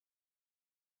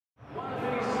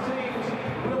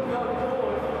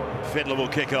Fittler will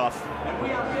kick off.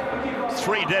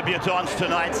 3 debutants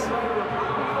tonight.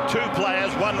 2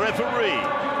 players, 1 referee.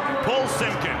 Paul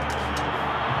Simpkins.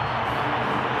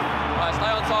 Right,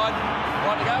 stay on side.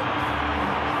 Right to go.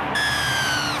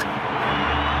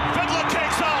 Fittler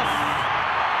kicks off.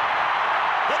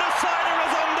 The decider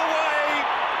is underway.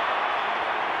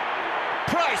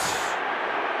 Price.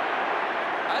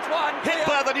 That's one. Hit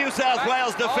by the New South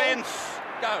Wales defence.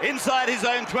 Inside his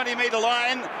own 20-metre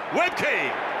line.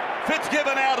 Webke.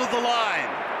 Fitzgibbon out of the line.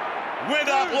 Went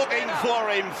up looking for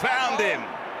him. Found him.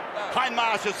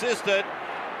 Hindmarsh assisted.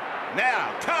 Now,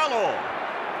 Carlaw.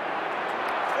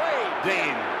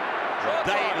 Dean.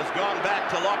 Dane has gone back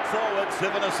to lock forward.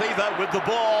 Sivana with the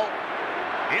ball.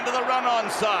 Into the run-on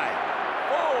side.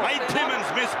 Made Timmins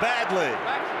miss badly.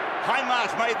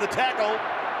 Hindmarsh made the tackle.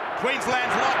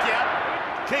 Queensland's Lockyer.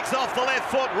 Kicks off the left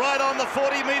foot right on the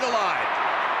 40-metre line.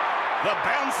 The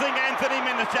bouncing Anthony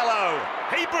Minichiello.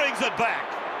 He brings it back.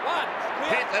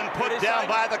 Hit and put down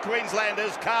by the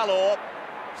Queenslanders. Carlaw,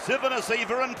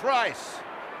 Sivana and Price.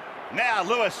 Now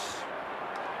Lewis.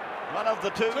 One of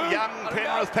the two young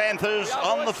Penrith Panthers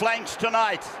on the flanks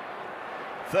tonight.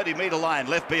 30-metre line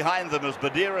left behind them as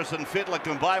Badiris and Fittler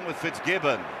combined with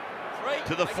Fitzgibbon.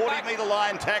 To the 40-metre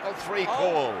line, tackle 3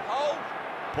 call.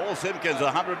 Paul Simpkins,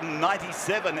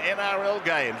 197 NRL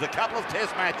games, a couple of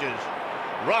test matches.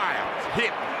 Riles,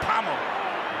 hit, pummel.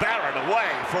 Barrett away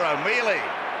for O'Mealy.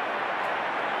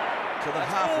 To the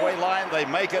halfway line, they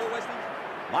make it.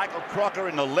 Michael Crocker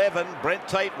in 11, Brent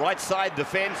Tate right side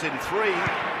defence in 3.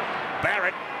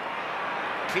 Barrett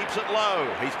keeps it low.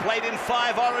 He's played in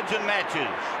 5 Origin matches.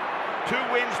 2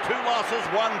 wins, 2 losses,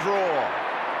 1 draw.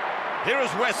 Here is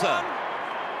Wesser.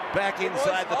 Back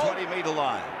inside the 20-metre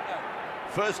line.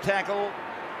 First tackle,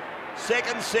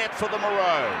 second set for the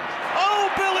Maroons. Oh,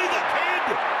 Billy the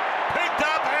Kid! Picked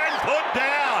up and put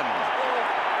down.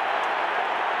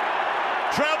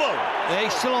 Trouble. Yeah,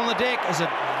 he's still on the deck. It's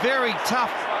a very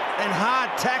tough and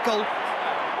hard tackle.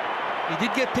 He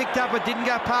did get picked up, but didn't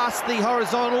go past the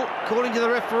horizontal, according to the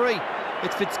referee.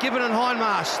 It's Fitzgibbon and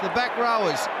Hindmarsh, the back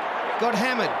rowers, got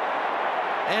hammered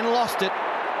and lost it.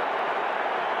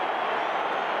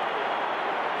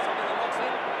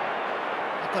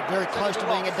 Got very close to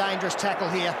being a dangerous tackle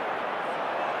here.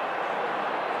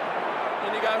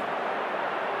 In you go.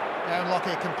 Darren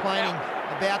Lockyer complaining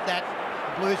about that.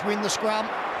 The Blues win the scrum.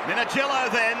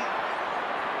 Minichiello then.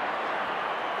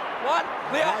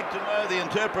 I'd like to know the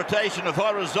interpretation of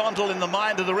horizontal in the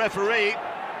mind of the referee.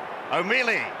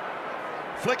 O'Mealy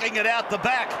flicking it out the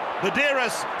back.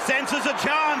 Badiris senses a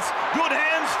chance. Good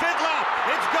hands, Fittler.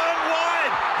 It's gone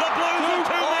wide. The Blues are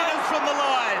 2 metres from the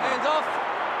line. Hands off.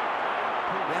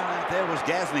 Down out there was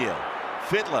Gasnier.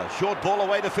 Fittler, short ball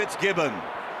away to Fitzgibbon.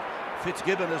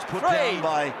 Fitzgibbon is put down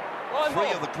by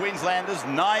 3 of the Queenslanders,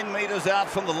 9 metres out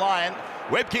from the line.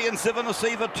 Webke and Sivana,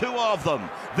 2 of them.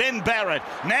 Then Barrett.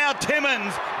 Now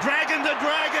Timmins, dragon to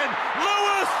dragon.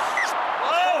 Lewis!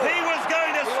 Oh, he was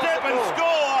going to step and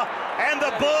score, and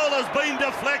the ball has been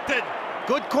deflected.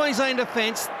 Good Queensland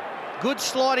defence, good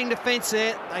sliding defence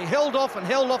there. They held off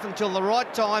until the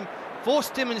right time,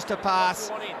 forced Timmins to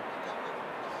pass.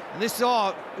 And this, it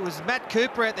was Matt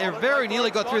Cooper out there, very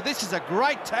nearly got through. This is a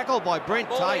great tackle by Brent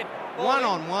Tate,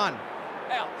 one-on-one.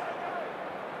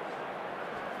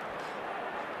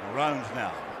 Maroons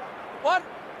now.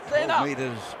 12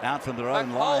 metres out from their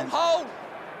own line. Hold.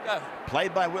 Go.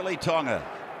 Played by Willie Tonga.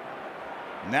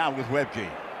 Now with Webke.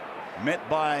 Met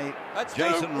by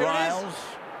Jason Riles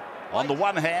on the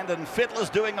one hand, and Fittler's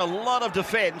doing a lot of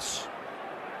defence.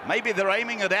 Maybe they're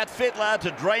aiming it at Fittler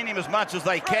to drain him as much as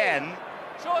they can.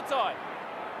 Short side.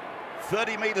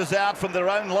 30 metres out from their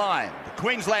own line. The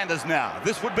Queenslanders now.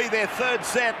 This would be their 3rd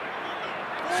set.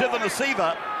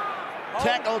 Sivana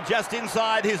tackled just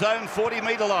inside his own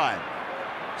 40-metre line.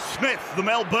 Smith, the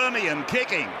Melburnian,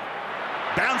 kicking.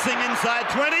 Bouncing inside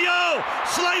 20. Oh!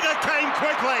 Slater came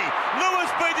quickly. Lewis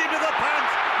beat him to the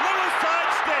punch. Lewis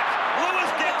sidesteps.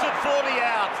 Lewis gets it 40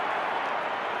 out.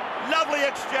 Lovely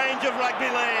exchange of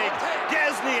rugby league.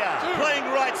 Gasnier playing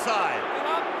right side.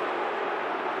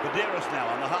 Badiris now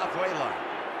on the halfway line.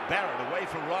 Barrett away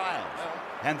from Riles.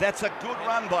 And that's a good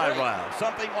run by Riles.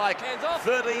 Something like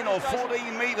 13 or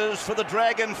 14 metres for the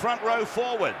Dragon front row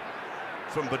forward.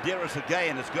 From Badiris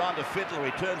again, it's gone to Fittler.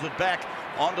 He turns it back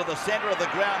onto the centre of the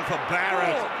ground for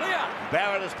Barrett.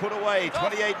 Barrett is put away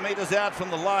 28 metres out from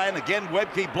the line. Again,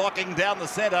 Webke blocking down the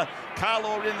centre.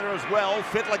 Carlaw in there as well.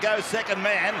 Fittler goes second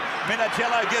man.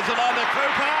 Minichiello gives it on to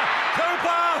Cooper.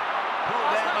 Cooper!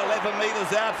 Pulled down 11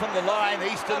 metres out from the line,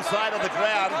 eastern side of the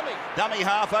ground. Dummy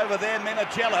half over there,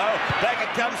 Minicello. Back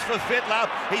it comes for Fittler.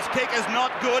 His kick is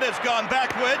not good. It's gone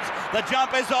backwards. The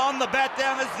jump is on. The bat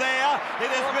down is there.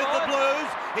 It is with the Blues.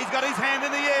 He's got his hand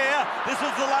in the air. This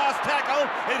is the last tackle.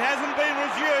 It hasn't been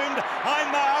resumed.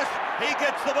 Hindmarsh, he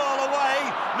gets the ball away.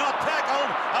 Not tackled.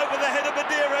 Over the head of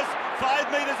Medeiros. 5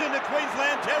 metres into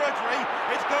Queensland territory.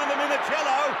 It's gone to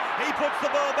Minicello. He puts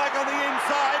the ball back on the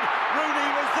inside. Rooney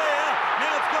was there.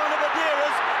 Now it's gone to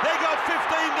Medeiros. They got 15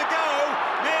 to go.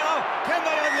 Now, can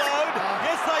they unload?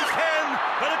 Yes, they can.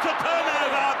 But it's a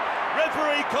turnover.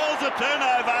 Referee calls a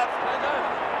turnover.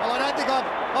 Well, I don't think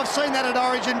I've seen that at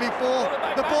Origin before.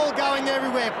 The ball going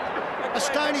everywhere. A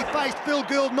stony-faced Phil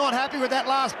Gould not happy with that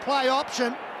last play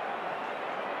option.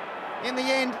 In the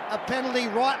end, a penalty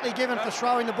rightly given for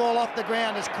throwing the ball off the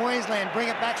ground as Queensland bring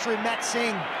it back through Matt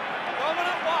Singh.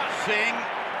 Dominant one. Singh,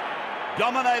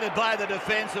 dominated by the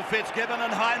defence of Fitzgibbon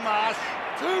and Hindmarsh.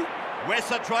 2.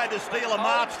 Wesser tried to steal a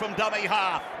march from dummy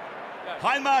half.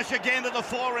 Hindmarsh again to the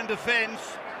fore in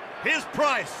defence. Here's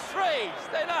Price. 3.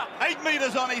 Stand up. 8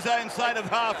 metres on his own side of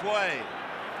halfway.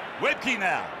 Webke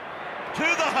now to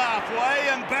the halfway,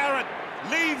 and Barrett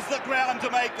leaves the ground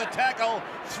to make the tackle.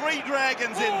 3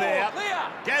 Dragons in there. Clear.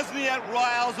 Gasnier,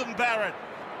 Riles and Barrett.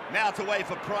 Now it's away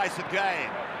for Price again.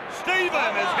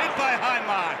 Stephen is hit by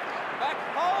Hindmarsh. Back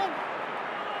home.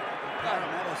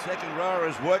 Parramatta second rower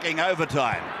is working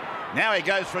overtime. Now he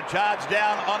goes for a charge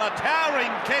down on a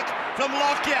towering kick from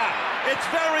Lockyer. It's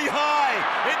very high.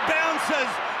 It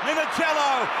bounces.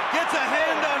 Minicello gets a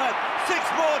hand on it. 6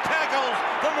 more tackles.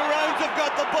 The Maroons have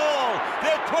got the ball.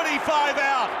 They're 25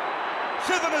 out.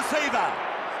 Sivanasiva.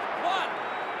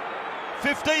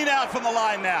 15 out from the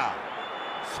line now.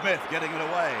 Smith getting it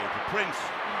away to Prince.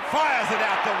 Fires it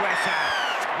out to Wesser.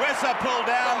 Wesser pulled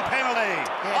down, penalty.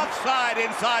 Yeah. Offside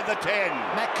inside the 10.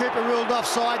 Matt Cooper ruled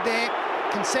offside there.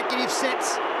 Consecutive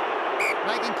sets,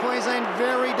 making Queensland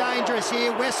very dangerous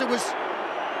here. Wesser was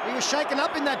shaken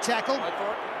up in that tackle.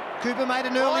 Cooper made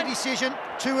an early decision,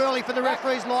 too early for the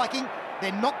referee's liking.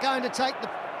 They're not going to take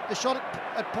the shot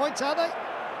at points, are they?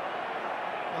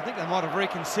 I think they might have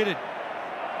reconsidered.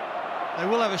 They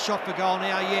will have a shot for goal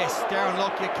now, yes. Darren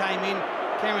Lockyer came in.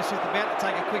 Cameron Smith about to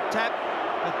take a quick tap.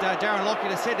 But Darren Lockyer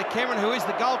has said to Cameron, who is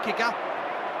the goal kicker,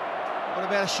 what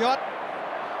about a shot?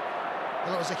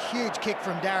 Well, it was a huge kick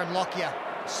from Darren Lockyer.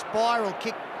 Spiral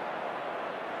kick.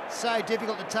 So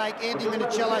difficult to take. Andy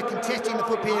Minicello contesting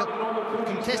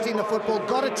the football.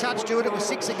 Got a touch to it. It was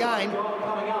 6 again.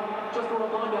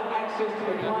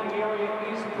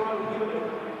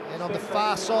 And on the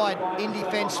far side, in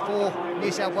defence for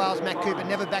New South Wales, Matt Cooper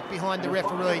never back behind the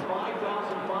referee.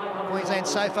 Queensland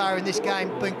so far in this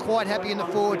game been quite happy in the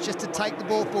forwards just to take the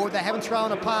ball forward. They haven't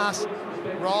thrown a pass.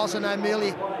 Riles and O'Mealy,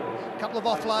 a couple of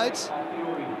offloads.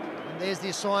 And there's the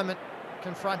assignment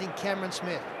confronting Cameron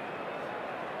Smith.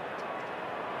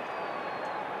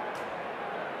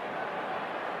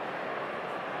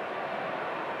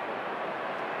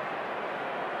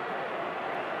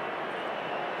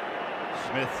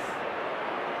 Smith,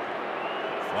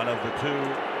 one of the 2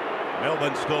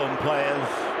 Melbourne Storm players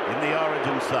in the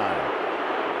Origin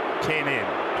side. 10 in,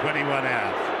 21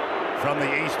 out from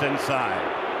the eastern side.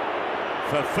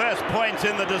 For first points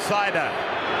in the decider.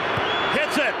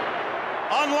 Hits it.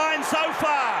 Online so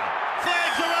far.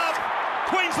 Flags are up.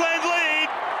 Queensland lead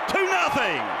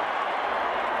 2-0.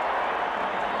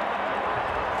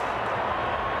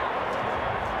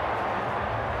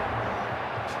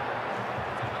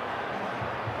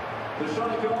 The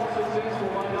shot goal successful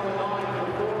by number 9 for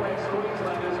the 4X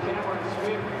Queenslanders, Cameron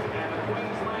Smith, and the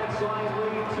Queensland side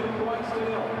lead 2 points to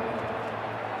 0.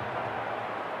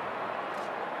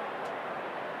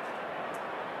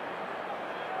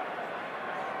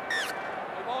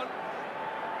 Move on.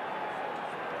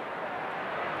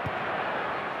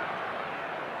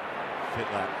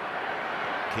 Fittler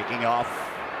kicking off.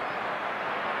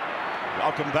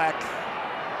 Welcome back.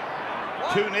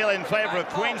 2-0 in favour of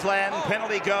Queensland.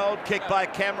 Penalty goal, kick by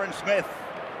Cameron Smith.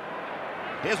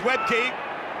 Here's Webke.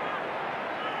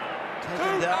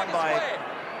 Taken down by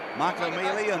Mark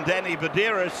O'Mealy and Danny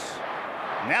Medeiros.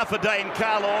 Now for Dane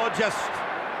Carlaw, just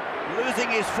losing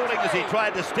his footing as he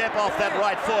tried to step off that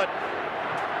right foot.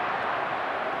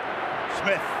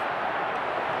 Smith.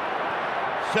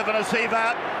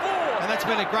 Sivanasiva. And that's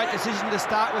been a great decision to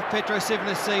start with Petro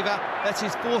Sivanasiva. That's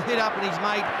his 4th hit up, and he's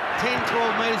made 10,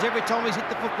 12 metres every time he's hit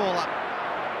the football up.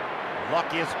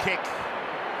 Lockyer's kick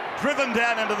driven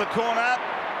down into the corner.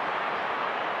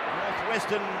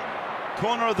 Northwestern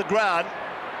corner of the ground.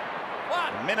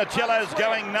 Minicello's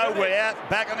going nowhere,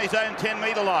 back on his own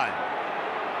 10-metre line.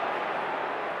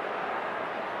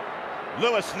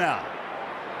 Lewis now.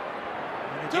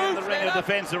 And again, the ring of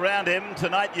defence around him.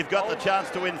 Tonight you've got the chance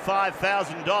to win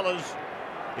 $5,000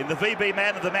 in the VB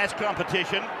Man of the Match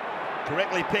competition.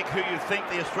 Correctly pick who you think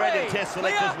the Australian Test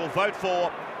selectors will vote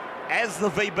for as the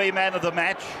VB Man of the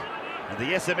Match. And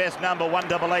the SMS number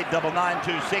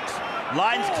 1889926.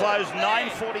 Lines close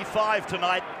 9:45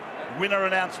 tonight. Winner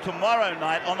announced tomorrow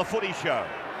night on the Footy Show.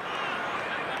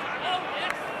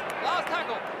 Last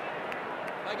tackle.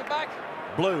 Take it back.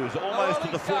 Blues almost to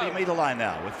the 40-metre line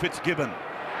now with Fitzgibbon.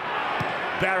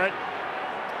 Barrett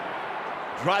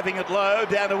driving it low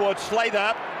down towards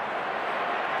Slater.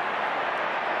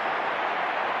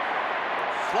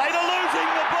 Slater losing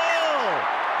the ball.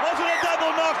 Was it a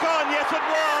double knock on? Yes, it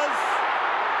was.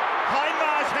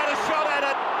 Hindmarsh had a shot at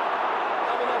it.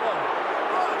 Double knock on.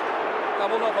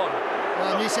 Double knock on.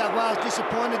 Well, New South Wales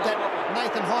disappointed that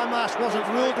Nathan Hindmarsh wasn't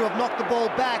ruled to have knocked the ball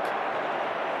back.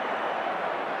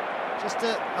 Just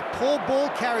a poor ball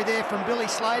carry there from Billy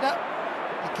Slater.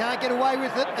 You can't get away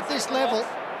with it at this level.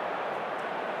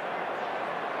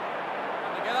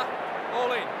 Together.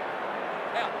 All in.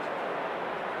 Out.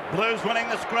 Blues winning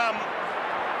the scrum.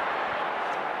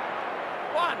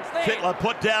 One. Stand. Fittler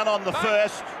put down on the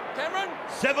first. Cameron.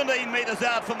 17 metres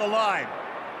out from the line.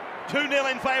 2-0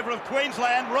 in favour of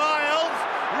Queensland. Riles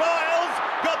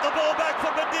got the ball back for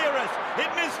Medeiros.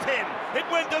 It missed him. It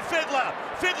went to Fittler.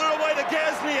 Fittler away to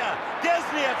Gasnier.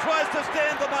 Gasnier tries to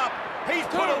stand them up. He's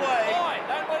put away.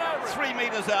 Don't went over it. 3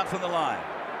 metres out from the line.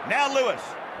 Now Lewis.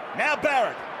 Now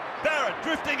Barrett. Barrett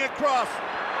drifting across.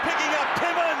 Picking up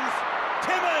Timmins.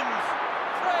 Timmins.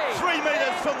 3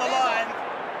 metres from the line.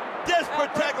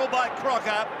 Desperate tackle by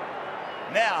Crocker.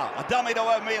 Now a dummy to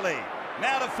O'Mealy.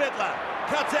 Now to Fittler.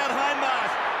 Cuts out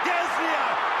Hindmarsh. Gasnier.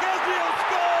 Gasnier will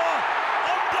score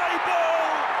on debut.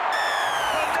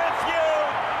 The nephew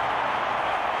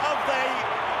of the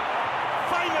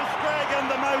famous Dragon,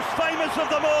 the most famous of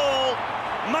them all,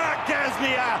 Mark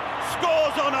Gasnier,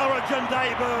 scores on Origin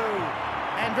debut.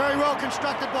 And very well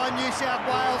constructed by New South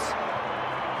Wales.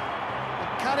 The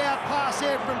cut-out pass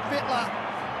there from Fittler.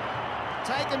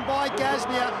 Taken by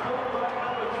Gasnier.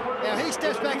 Now he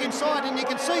steps back inside and you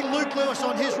can see Luke Lewis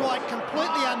on his right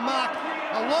completely unmarked.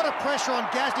 A lot of pressure on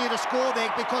Gasnier to score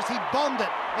there because he bombed it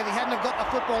if he hadn't have got the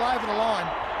football over the line.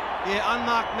 Yeah,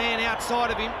 unmarked man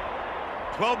outside of him.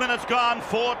 12 minutes gone,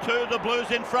 4-2, the Blues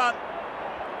in front.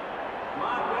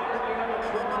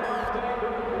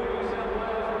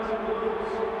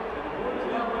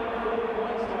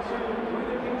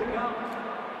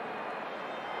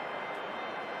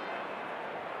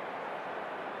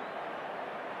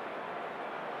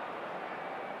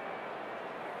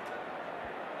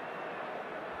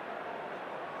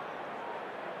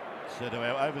 So to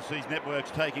our overseas networks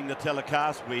taking the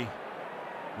telecast, we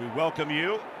welcome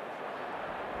you.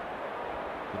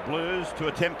 The Blues to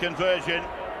attempt conversion.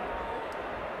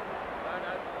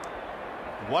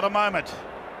 What a moment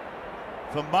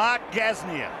for Mark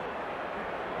Gasnier.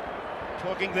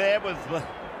 Talking there with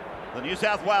the New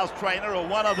South Wales trainer, or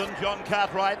one of them, John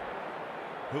Cartwright,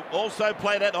 who also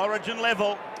played at Origin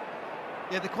level.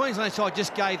 Yeah, the Queensland side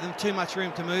just gave them too much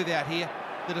room to move out here.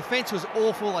 The defence was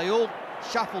awful. They all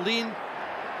shuffled in.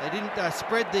 They didn't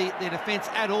spread their defence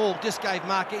at all. Just gave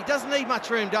Mark. He doesn't need much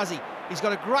room, does he? He's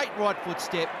got a great right foot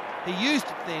step. He used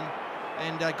it then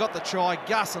and got the try.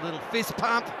 Gus, a little fist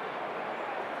pump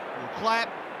and clap.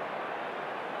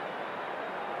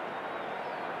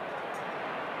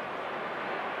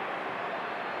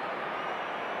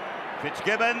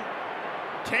 Fitzgibbon,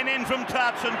 10 in from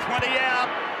touch and 20 out.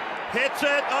 Hits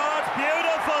it. Oh, it's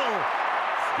beautiful.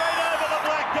 Straight over the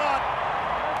black dot.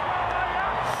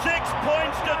 6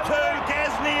 points to 2.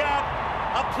 Gasnier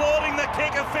applauding the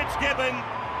kick of Fitzgibbon.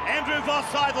 Andrew Voss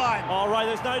sideline. Oh, Ray,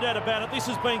 there's no doubt about it. This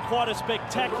has been quite a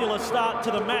spectacular start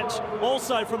to the match.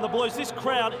 Also from the Blues, this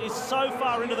crowd is so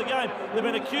far into the game. They've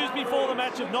been accused before the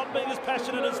match of not being as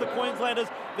passionate as the Queenslanders.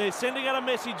 They're sending out a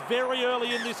message very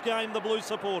early in this game, the Blues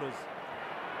supporters.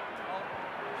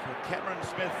 So Cameron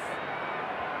Smith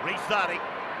restarting.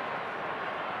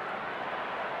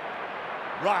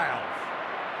 Riles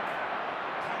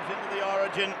comes into the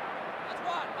Origin. That's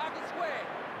one. Mark it square.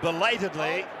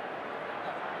 Belatedly.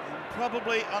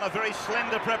 Probably on a very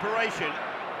slender preparation.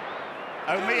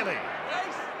 O'Mealy.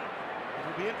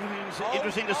 It'll be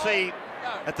interesting to see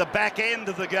at the back end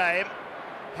of the game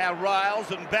how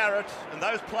Riles and Barrett and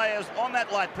those players on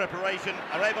that light preparation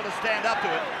are able to stand up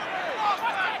to it.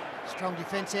 Strong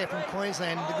defence there from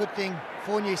Queensland. The good thing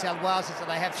for New South Wales is that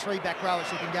they have 3 back rowers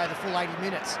who can go the full 80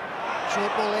 minutes.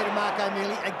 Short ball there to Mark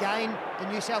O'Mealy. Again, the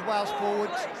New South Wales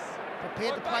forwards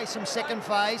prepared to play some second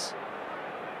phase.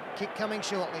 Kick coming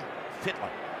shortly.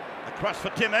 Fittler Across for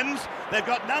Timmins. They've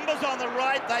got numbers on the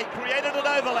right. They created an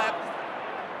overlap.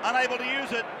 Unable to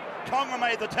use it. Tonga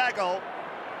made the tackle.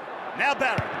 Now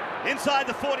Barrett, inside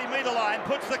the 40-metre line,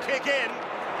 puts the kick in.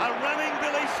 A running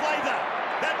Billy Slater.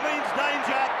 That means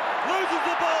danger. Loses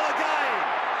the ball again.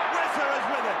 Wesser is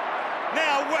with it.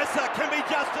 Now Wesser can be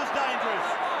just as dangerous.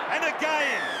 And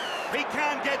again, he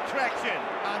can't get traction.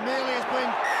 O'Mealy has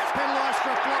been penalised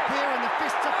for a flop here and the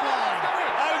fists are flying.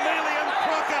 O'Mealy and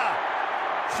Crocker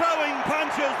throwing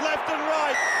punches left and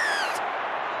right.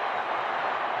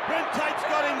 Brent Tate's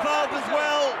got involved as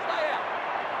well.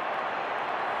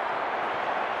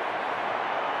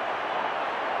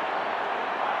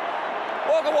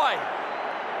 Walk away.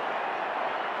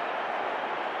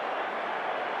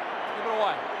 Give it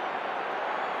away.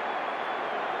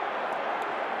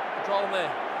 Control him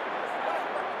there.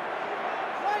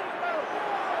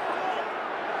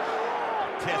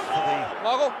 Test for the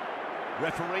Michael.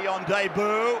 referee on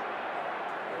debut.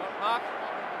 Mark.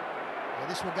 Well,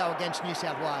 this will go against New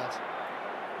South Wales.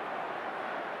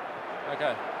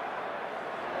 Okay.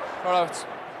 Righto.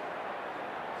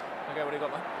 Okay, what do you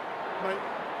got, mate? Mate,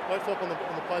 late flop on the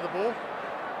play of the ball.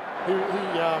 He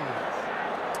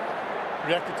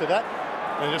reacted to that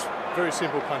and just very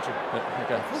simple punching.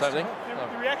 Okay, same thing?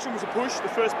 The reaction was a push. The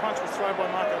first punch was thrown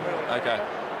by Mark O'Mealy. Okay.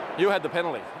 You had the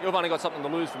penalty. You've only got something to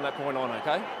lose from that point on,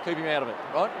 okay? Keep him out of it,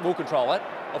 right? We'll control that.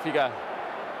 Off you go.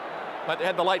 Mate, they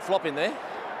had the late flop in there.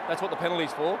 That's what the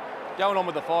penalty's for. Going on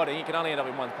with the fighting, you can only end up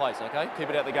in one place, okay? Keep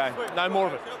it out of the game. No more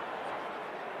of it.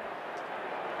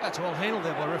 That's well handled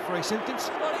there by referee Simpkins.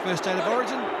 First state of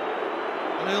origin,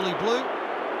 an early blue.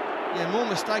 Yeah, more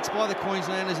mistakes by the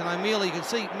Queenslanders, and O'Mealy, you can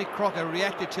see Mick Crocker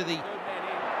reacted to the...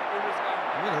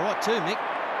 Really right too, Mick.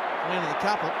 Landed the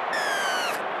couple.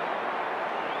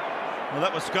 Well,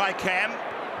 that was Sky Cam,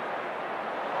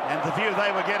 and the view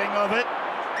they were getting of it.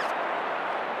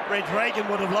 Reg Reagan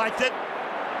would have liked it.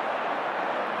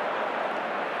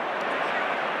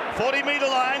 40-metre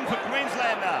line for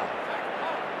Queensland now.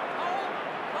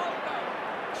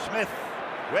 Smith,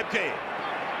 Webke,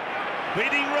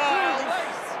 beating Riles.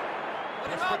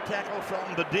 Desperate tackle from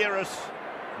Badiris.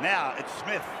 Now it's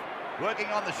Smith working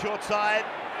on the short side.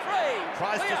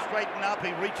 Tries to straighten up.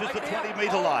 He reaches the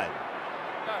 20-metre line.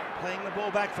 Playing the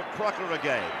ball back for Crocker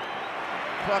again.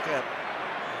 Crocker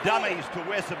dummies to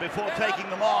Wesser before taking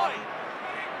them on.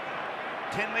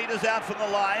 10 metres out from the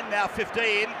line, now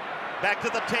 15. Back to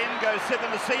the 10, goes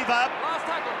Sivanasiva. Last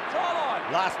tackle, try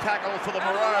line. Last tackle for the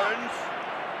Maroons.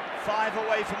 5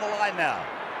 away from the line now.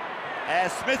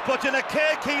 As Smith puts in a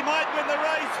kick, he might win the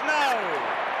race. No.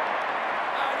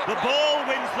 The ball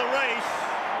wins the race,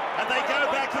 and they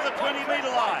go back to the 20-metre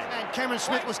line. And Cameron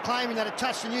Smith was claiming that it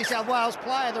touched the New South Wales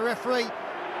player. The referee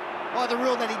either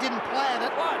ruled that he didn't play at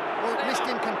it or it missed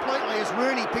him completely as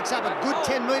Rooney picks up a good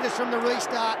 10 metres from the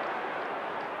restart.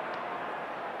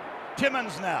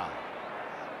 Timmins now.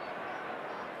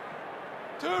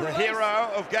 The hero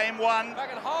of game one.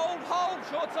 Back and hold,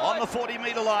 short side. On the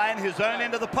 40-metre line, his own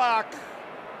end of the park.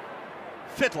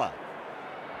 Fittler.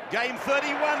 Game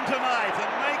 31 tonight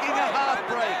and making a half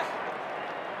break.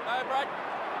 No break.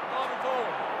 Diving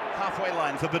forward. Halfway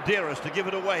line for Badiris to give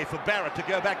it away, for Barrett to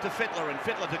go back to Fittler, and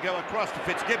Fittler to go across to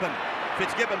Fitzgibbon.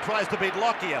 Fitzgibbon tries to beat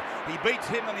Lockyer. He beats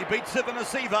him and he beats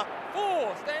Sivanasiva.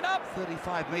 4, stand up.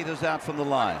 35 metres out from the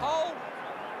line. Hold.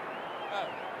 Go.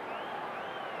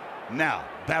 Now,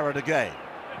 Barrett again.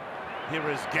 Here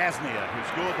is Gasnier, who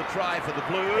scored the try for the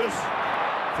Blues.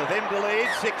 For them to lead,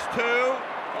 6-2.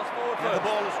 And the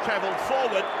ball has travelled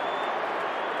forward.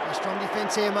 A strong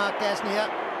defence here, Mark Gasnier.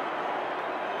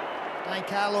 Dane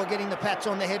Carlaw getting the pats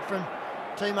on the head from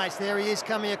teammates. There he is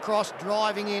coming across,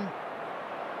 driving in. Go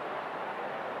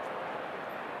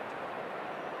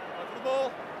for the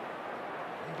ball.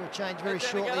 Into a change very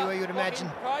shortly, where you would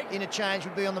imagine interchange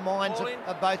would be on the minds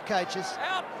of both coaches.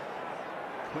 Out.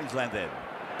 Queensland then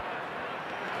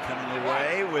coming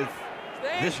away with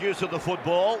this use of the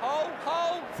football.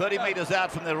 Hold. 30 metres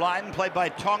out from their line, played by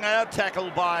Tonga,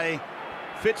 tackled by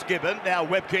Fitzgibbon. Now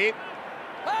Webke.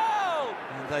 Hold.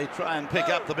 And they try and pick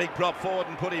up the big prop forward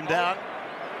and put him down.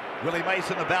 Willie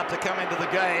Mason about to come into the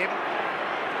game.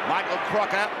 Michael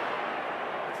Crocker.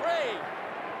 3.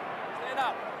 Stand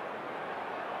up.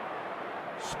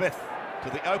 Smith to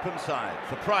the open side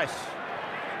for Price.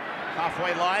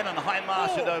 Halfway line, and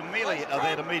Highmarsh and O'Mealy are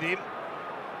there to meet him.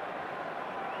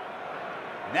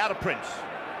 Now to Prince.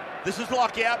 This is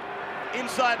Lockyer.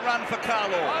 Inside run for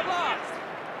Carlaw.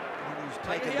 He's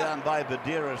taken down by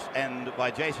Badiris and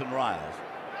by Jason Riles.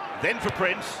 Then for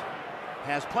Prince.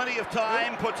 Has plenty of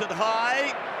time, puts it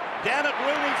high. Down at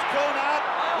Rooney's corner.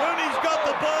 Rooney's got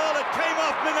the ball. It came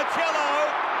off Minicello.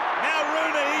 Now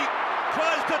Rooney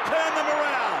tries to turn them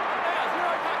around.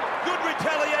 Good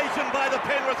retaliation by the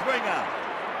Penrith winger.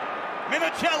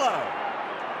 Minicello.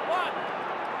 One.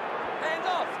 Hands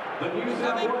off.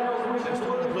 Just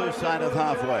on the blue side of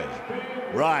halfway.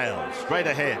 Riles straight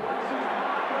ahead.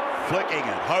 Flicking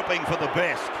it, hoping for the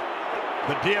best.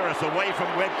 Medeiros away from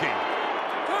Webke.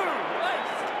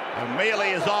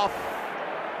 O'Mealy is off.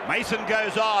 Mason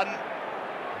goes on.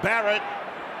 Barrett.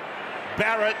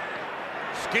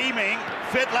 Scheming.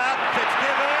 Fittler.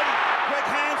 Fitzgibbon. Quick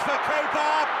hands for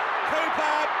Cooper.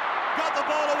 Cooper got the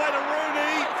ball away to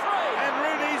Rooney. And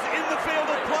Rooney's in the field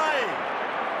of play.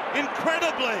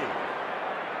 Incredibly.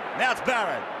 Now it's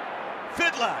Barrett.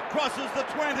 Fittler crosses the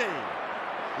 20.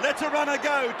 Lets a runner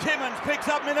go. Timmins picks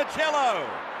up Minicello.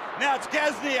 Now it's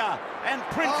Gaznia, and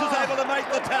Prince is able to make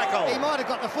the tackle. He might have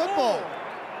got the football.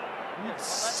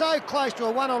 So close to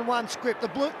a one-on-one strip. The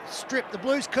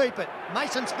Blues keep it.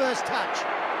 Mason's first touch.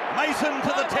 Mason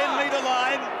to the 10-metre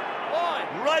line.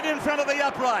 Right in front of the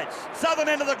uprights. Southern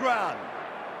end of the ground.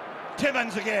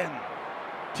 Timmins again.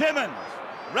 Timmins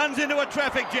runs into a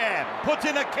traffic jam. Puts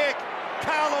in a kick.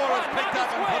 Carlaw is picked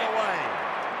up and put away.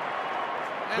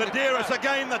 Medeiros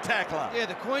again the tackler. Yeah,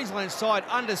 the Queensland side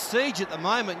under siege at the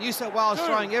moment. New South Wales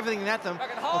throwing everything at them.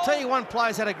 I'll tell you one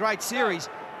player's had a great series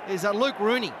is Luke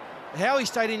Rooney. How he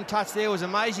stayed in touch there was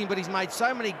amazing, but he's made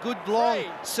so many good, long,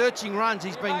 searching runs.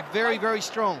 He's been very, very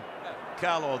strong.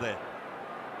 Carlaw there.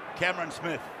 Cameron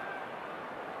Smith.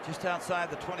 Just outside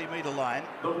the 20-metre line.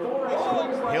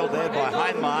 Held there by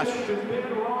Hindmarsh.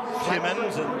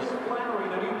 Timmins,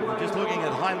 and just looking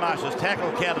at Hindmarsh's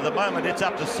tackle count at the moment, it's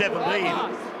up to 17.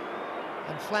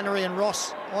 And Flannery and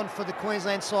Ross on for the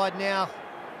Queensland side now.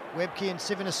 Webke and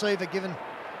Sivanasiva given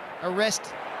a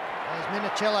rest as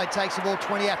Minicello takes the ball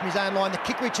 20 out from his own line. The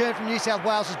kick return from New South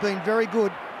Wales has been very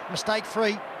good,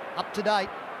 mistake-free, up to date.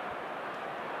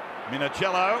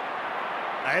 Minicello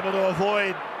able to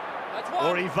avoid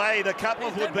or evade a couple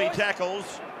of would-be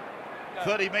tackles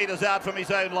 30 metres out from his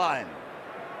own line.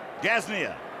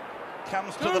 Gaznia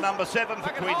comes to the number 7 for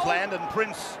Queensland, and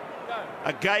Prince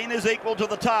again is equal to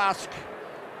the task.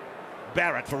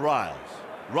 Barrett for Riles.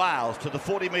 Riles to the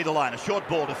 40-metre line, a short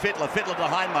ball to Fittler, Fittler to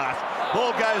Hindmarsh.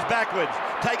 Ball goes backwards,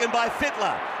 taken by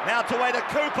Fittler. Now to way to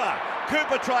Cooper.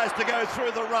 Cooper tries to go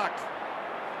through the ruck.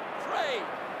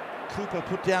 Cooper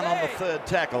put down on the third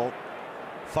tackle,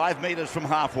 5 metres from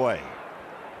halfway.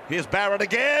 Here's Barrett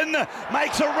again,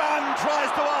 makes a run,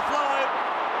 tries to offload.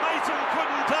 Mason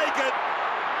couldn't take it.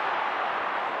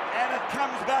 And it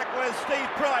comes back with Steve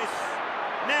Price.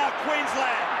 Now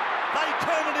Queensland, they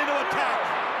turn it into attack.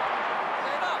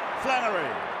 Flannery,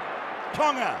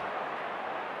 Tonga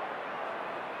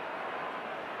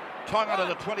to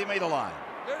the 20-metre line.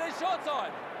 There it is, short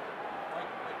side.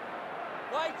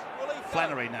 Wait, release.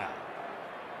 Flannery now.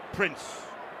 Prince.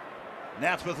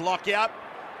 Now it's with Lockyer.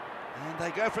 And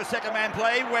they go for a second man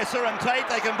play. Wesser and Tate,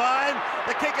 they combine.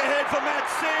 The kick ahead for Matt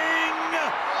Singh.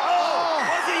 Oh,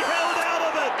 was he held out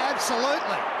of it?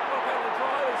 Absolutely.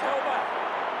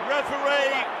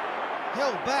 Referee.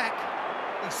 Held back.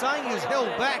 He's saying he was held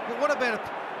back, but what about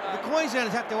the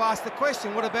Queenslanders have to ask the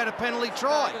question, what about a penalty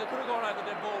try? They could have gone over the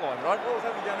dead ball line, right? What was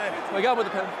happening down there? We're going with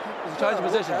the penalty. Change of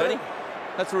possession, Benny.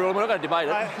 That's the rule. We're not going to debate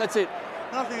it. That's it.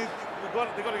 Nothing. They've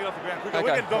got to get off the ground quicker. Okay,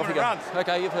 We're getting dominant runs.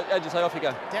 Okay, as you say, off you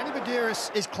go. Danny Medeiros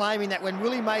is claiming that when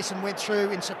Willie Mason went through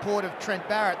in support of Trent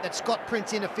Barrett, that Scott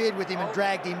Prince interfered with him and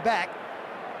dragged him back.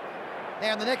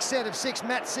 Now, in the next set of 6,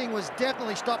 Matt Singh was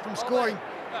definitely stopped from scoring.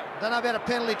 Don't know about a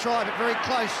penalty try, but very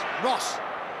close. Ross.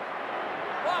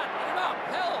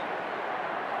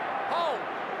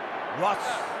 Ross,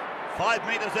 5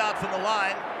 metres out from the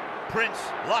line. Prince,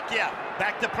 Lockyer,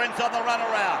 back to Prince on the run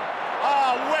around.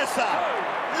 Oh, Wesser,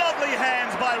 lovely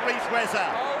hands by Reece Wesser.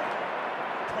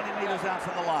 20 metres out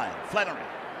from the line. Flannery,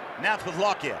 now it's with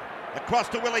Lockyer. Across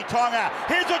to Willie Tonga.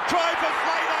 Here's a try for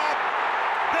Slater.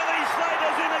 Billy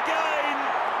Slater's in again.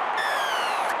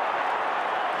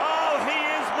 Oh, he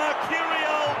is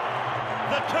mercurial.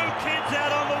 The 2 kids out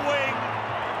on the wing.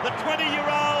 The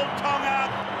 20-year-old Tonga,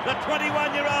 the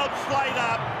 21-year-old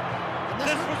Slater.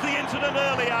 This was the incident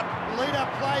earlier.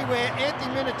 Lead-up play where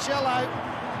Anthony Minicello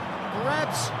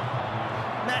grabs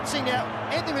Matt Singh. Now,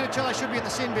 Anthony Minicello should be in the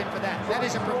sin bin for that. That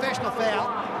is a professional foul.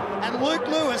 And Luke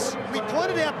Lewis, we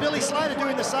pointed out Billy Slater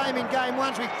doing the same in game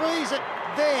 1. So we freeze it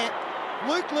there.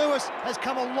 Luke Lewis has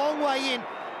come a long way in.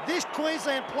 This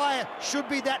Queensland player should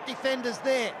be that defender's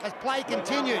there as play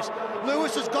continues.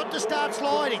 Lewis has got to start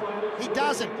sliding. He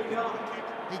doesn't.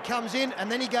 He comes in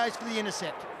and then he goes for the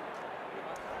intercept.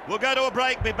 We'll go to a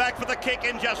break. Be back for the kick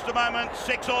in just a moment.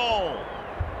 6-all.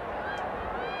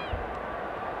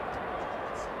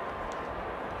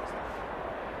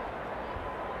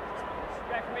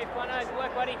 Smith, 1-0. Good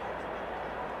work, buddy.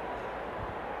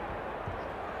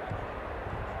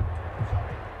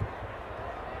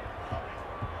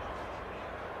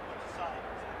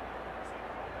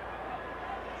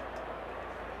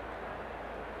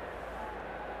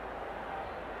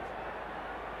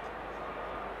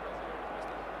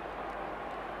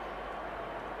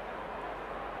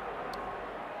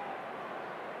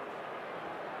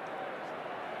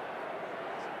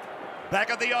 Back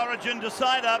at the Origin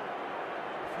decider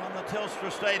from the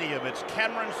Telstra Stadium. It's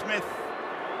Cameron Smith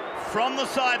from the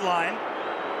sideline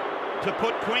to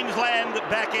put Queensland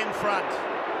back in front.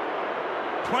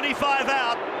 25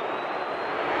 out.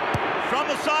 From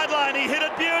the sideline, he hit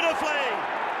it beautifully.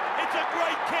 It's a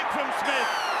great kick from Smith.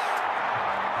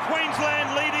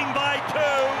 Queensland leading by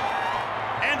 2.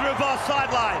 Andrew Voss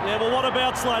sideline. Yeah, well, what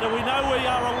about Slater? We know we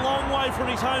are a long way from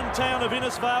his hometown of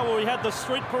Innisfail, where he had the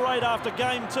street parade after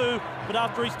game 2. But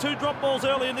after his 2 drop balls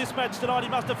early in this match tonight, he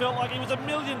must have felt like he was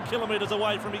 1,000,000 kilometres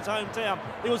away from his hometown.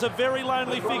 He was a very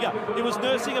lonely figure. He was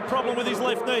nursing a problem with his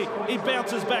left knee. He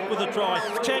bounces back with a try.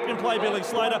 Champion play, Billy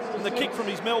Slater, and the kick from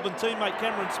his Melbourne teammate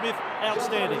Cameron Smith,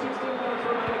 outstanding.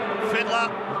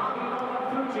 Fiddler.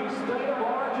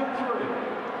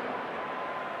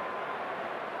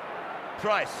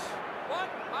 Price.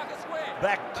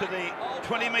 Back to the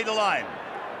 20-metre line.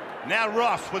 Now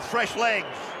Ross with fresh legs.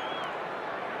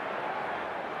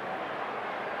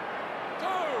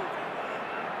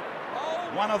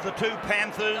 One of the 2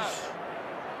 Panthers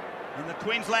in the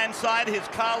Queensland side, here's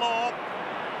Carlaw.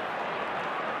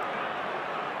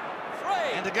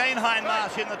 And again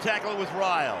Hindmarsh in the tackle with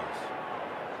Riles.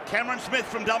 Cameron Smith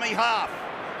from dummy half,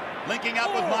 linking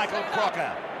up with Michael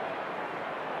Crocker.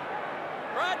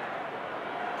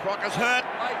 Crocker's hurt.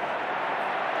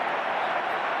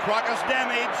 Crocker's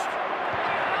damaged.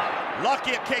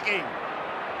 Lockyer kicking.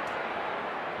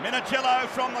 Minicello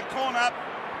from the corner.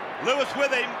 Lewis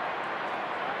with him.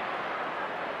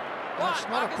 Well, it's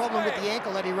not a problem with the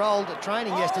ankle that he rolled at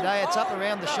training yesterday. It's up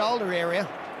around the shoulder area.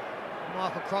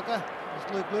 Michael Crocker,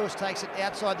 as Luke Lewis takes it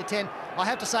outside the 10. I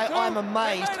have to say, I'm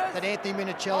amazed that Anthony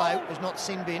Minicello was not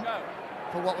sin bin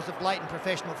for what was a blatant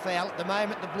professional foul. At the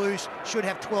moment, the Blues should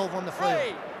have 12 on the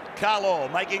field. Carlaw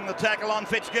making the tackle on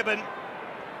Fitzgibbon.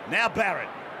 Now Barrett.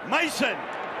 Mason.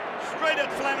 Straight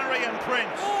at Flannery and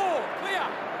Prince. Oh, clear.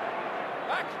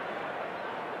 Back.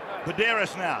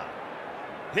 Poderis now.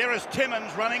 Here is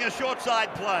Timmins running a short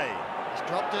side play. He's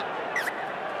dropped it.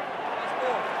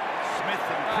 Smith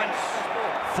and Prince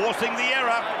forcing the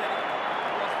error.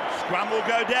 Scrum will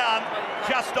go down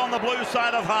just on the blue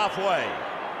side of halfway.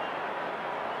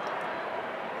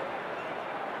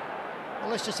 Well,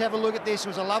 let's just have a look at this. It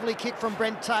was a lovely kick from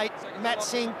Brent Tate. Matt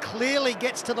Singh clearly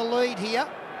gets to the lead here.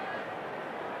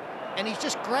 And he's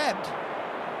just grabbed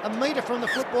a metre from the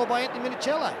football by Anthony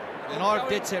Minicello. And I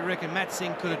dead set reckon Matt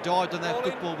Singh could have dived on that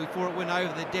football before it went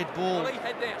over the dead ball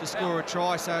to score a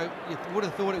try. So you would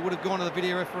have thought it would have gone to the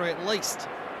video referee at least.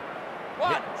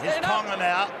 Here's Tonga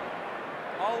now.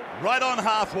 Right on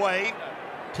halfway.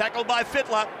 Tackled by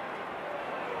Fittler.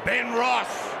 Ben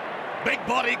Ross. Big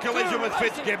body collision with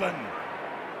Fitzgibbon.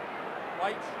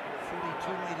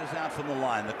 42 metres out from the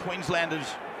line. The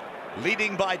Queenslanders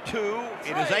leading by 2.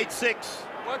 It is 8-6.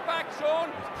 Work back, Sean.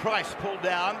 With Price pulled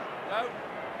down. No.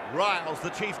 Riles, the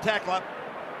chief tackler.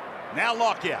 Now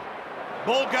Lockyer.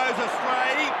 Ball goes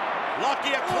astray.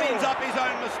 Lockyer cleans up his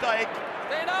own mistake.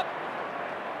 Stand up.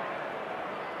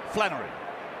 Flannery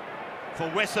for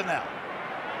Wesson now.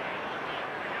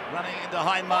 Running into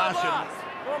Hindmarsh and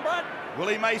Go on, Brad.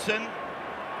 Willie Mason.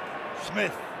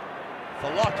 Smith for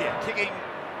Lockyer, kicking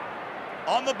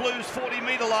on the Blues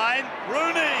 40-metre line.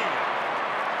 Rooney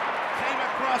came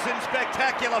across in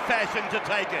spectacular fashion to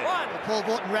take it. Well, Paul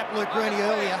Vaughton wrapped Luke Rooney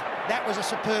earlier. That was a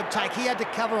superb take. He had to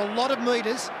cover a lot of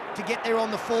metres to get there on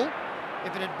the full.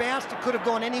 If it had bounced, it could have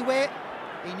gone anywhere.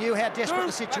 He knew how desperate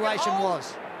the situation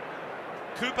was.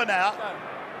 Cooper now.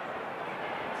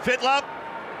 Fittler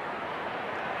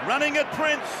running at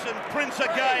Prince, and Prince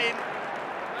again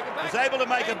is able to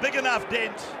make a big enough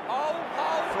dent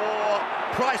for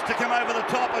Price to come over the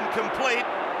top and complete.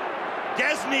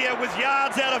 Gasnier with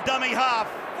yards out of dummy half.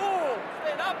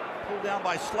 Stand up. Pulled down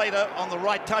by Slater on the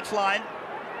right touchline.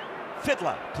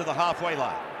 Fittler to the halfway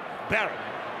line. Barrett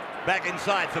back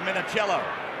inside for Minicello.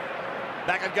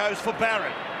 Back it goes for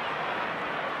Barrett.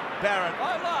 Barrett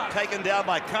taken down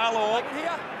by Carlaw.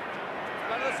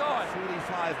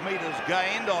 45 metres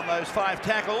gained on those 5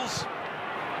 tackles.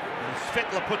 As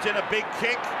Fittler puts in a big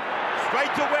kick.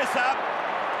 Straight to Wesser.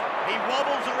 He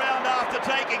wobbles around after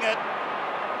taking it.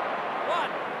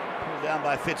 Pulled down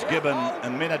by Fitzgibbon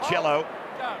and Minicello.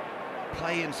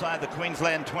 Play inside the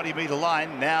Queensland 20-metre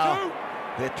line. Now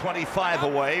They're 25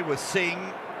 away with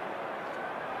Singh.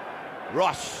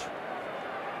 Ross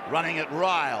running at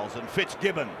Riles and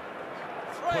Fitzgibbon.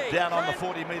 Put down on the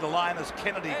 40-metre line as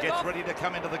Kennedy gets ready to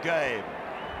come into the game.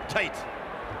 Tate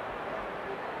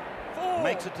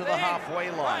makes it to the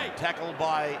halfway line. Tackled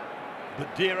by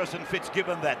Badiris and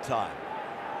Fitzgibbon that time.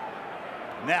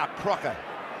 Now Crocker.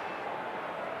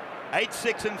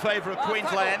 8-6 in favour of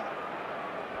Queensland.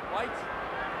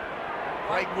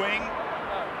 Craig Wing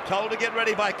told to get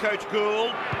ready by Coach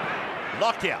Gould.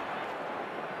 Lockyer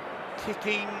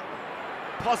kicking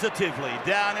positively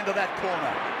down into that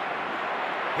corner.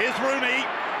 Here's Rooney.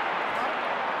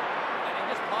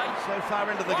 So far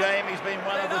into the game, he's been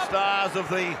one of the stars of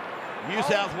the New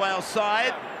South Wales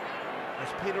side. As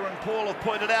Peter and Paul have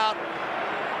pointed out,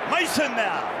 Mason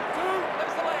now.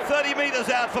 30 metres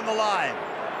out from the line.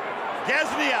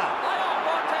 Gaznia.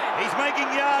 He's making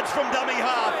yards from dummy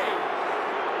half.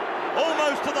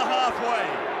 Almost to the halfway.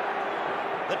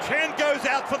 The chant goes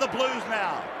out for the Blues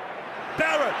now.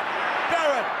 Barrett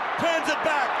turns it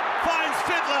back, finds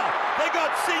Fittler. They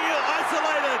got Singh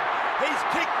isolated. He's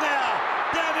kicked now,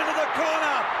 down into the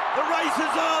corner. The race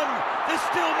is on. This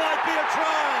still might be a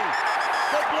try.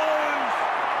 The Blues.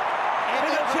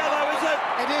 Minicello, is it?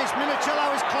 It is. Minicello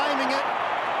is claiming it.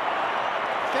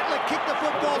 Fittler kicked the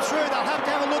football through. They'll have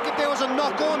to have a look if there was a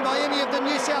knock-on by any of the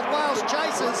New South Wales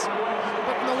chasers.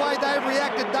 But from the way they've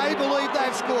reacted, they believe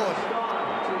they've scored.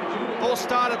 Ball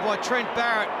started by Trent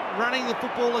Barrett, running the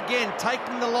football again,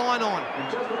 taking the line on.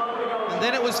 And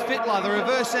then it was Fittler, the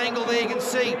reverse angle there you can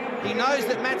see. He knows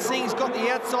that Matt Singh's got the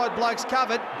outside blokes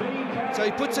covered, so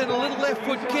he puts in a little left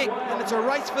foot kick, and it's a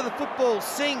race for the football.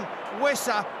 Singh,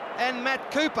 Wesser and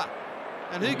Matt Cooper.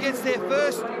 And who gets there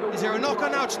first? Is there a knock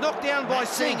on? No, it's knocked down by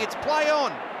Singh. It's play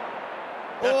on.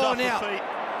 Oh, now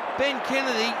Ben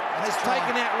Kennedy has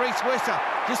taken out Reece Wesser.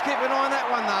 Just keep an eye on that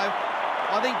one, though.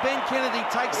 I think Ben Kennedy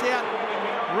takes out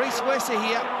Reece Wesser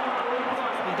here.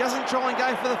 He doesn't try and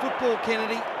go for the football,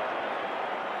 Kennedy.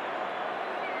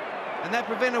 And that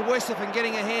prevented Wesser from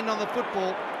getting a hand on the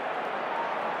football.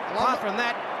 Apart from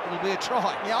that, it'll be a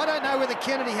try. Yeah, I don't know whether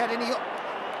Kennedy had any...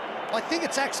 I think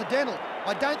it's accidental.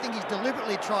 I don't think he's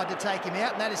deliberately tried to take him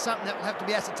out, and that is something that will have to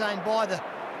be ascertained by the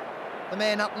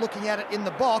man up looking at it in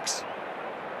the box.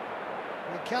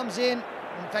 He comes in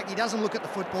fact, he doesn't look at the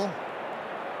football.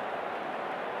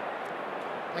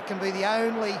 That can be the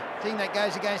only thing that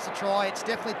goes against the try. It's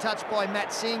definitely touched by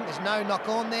Matt Singh. There's no knock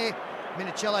on there.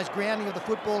 Minicello's grounding of the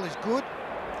football is good.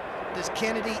 Does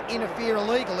Kennedy interfere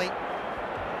illegally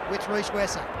with Reece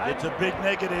Wesser? It's a big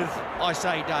negative. I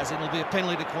say he does. It'll be a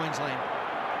penalty to Queensland.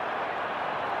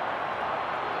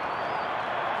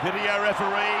 Video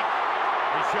referee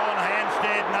is Sean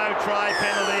Hanstead. No try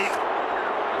penalty.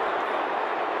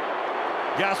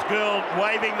 Gus Gould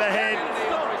waving the head.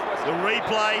 The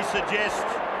replay suggests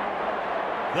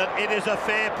that it is a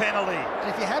fair penalty. And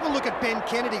if you have a look at Ben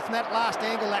Kennedy from that last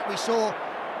angle that we saw,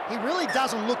 he really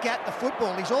doesn't look at the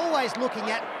football. He's always looking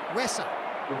at Wesser.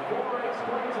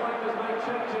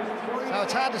 So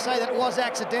it's hard to say that it was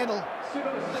accidental.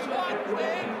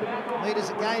 Meters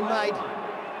again made,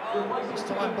 this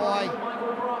time by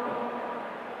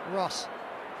Ross.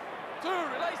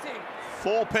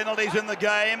 4 penalties in the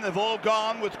game. They've all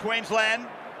gone with Queensland.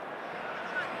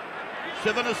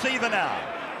 Sivanasiva now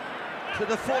to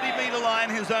the 40-metre line,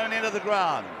 his own end of the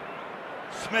ground.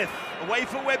 Smith away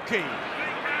for Webke,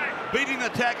 beating the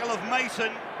tackle of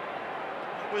Mason.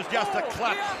 It was just a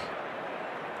clutch,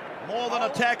 more than a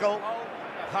tackle.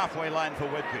 Halfway line for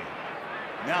Webke.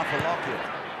 Now for Lockyer.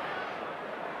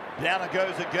 Down it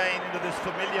goes again into this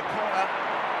familiar corner.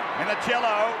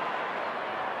 Minicello,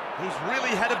 he's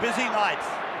really had a busy night.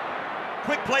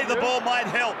 Quick play the ball might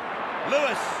help.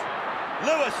 Lewis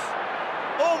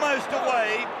almost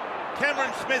away.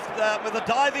 Cameron Smith with a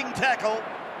diving tackle,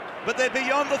 but they're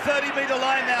beyond the 30-metre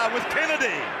line now with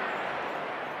Kennedy.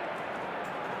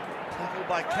 Tackled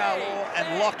by Carlaw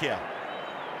and Lockyer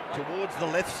towards the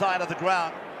left side of the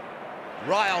ground.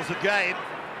 Riles again,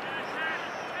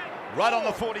 right on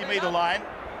the 40-metre line.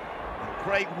 And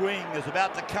Craig Wing is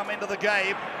about to come into the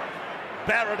game.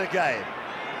 Barrett again.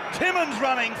 Timmins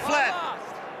running flat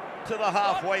to the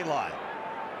halfway line.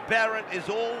 Barrett is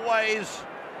always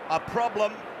a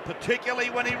problem, particularly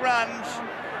when he runs.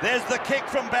 There's the kick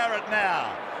from Barrett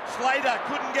now. Slater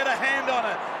couldn't get a hand on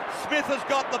it. Smith has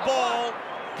got the ball.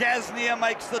 Gaznia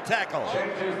makes the tackle.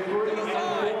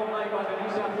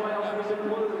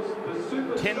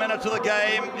 10 minutes of the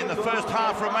game in the first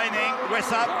half remaining.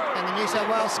 Wesser. And the New South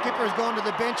Wales skipper has gone to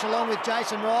the bench along with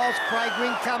Jason Riles. Craig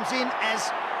Wing comes in as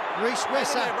Reece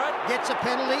Wesser gets a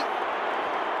penalty.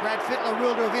 Brad Fittler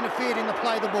ruled to have interfered in the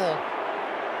play the ball.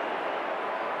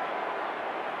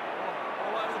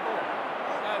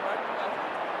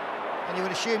 And you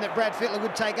would assume that Brad Fittler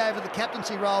would take over the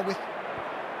captaincy role with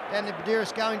Danny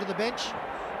Buderus going to the bench.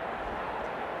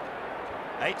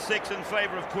 8-6 in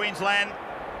favour of Queensland.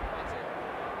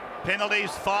 Penalties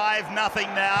 5-0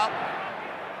 now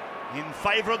in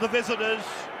favour of the visitors.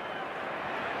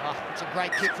 Oh, it's a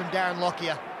great kick from Darren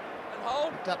Lockyer.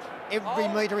 Picked up every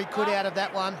metre he could out of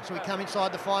that one, so we come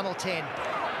inside the final 10.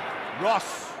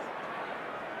 Ross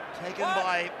taken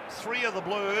by 3 of the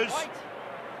Blues.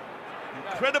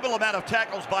 Incredible amount of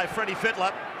tackles by Freddie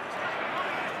Fittler.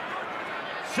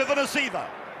 Sivanasiva.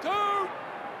 2.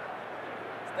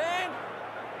 Stand.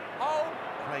 Hold.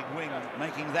 Craig Wing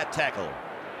making that tackle.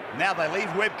 Now they leave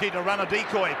Webke to run a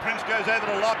decoy. Prince goes over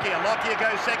to Lockyer. Lockyer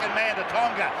goes second man to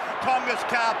Tonga. Tonga's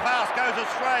car pass goes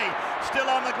astray.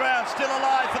 Still on the ground, still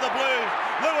alive for the Blues.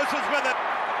 Lewis is with it.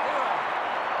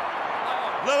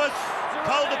 Lewis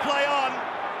told to play on.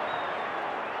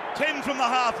 10 from the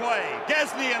halfway.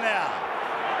 Gasnier now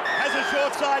has a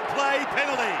short side play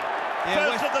penalty.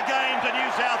 Yeah, First of the game to New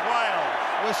South Wales.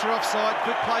 Western offside,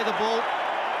 quick play the ball.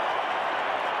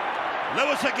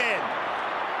 Lewis again.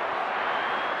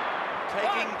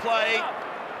 Taking play,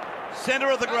 centre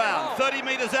of the ground, 30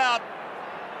 metres out.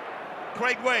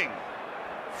 Craig Wing.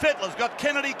 Fittler's got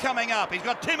Kennedy coming up. He's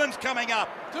got Timmins coming up.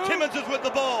 Timmins is with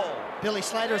the ball. Billy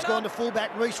Slater has gone to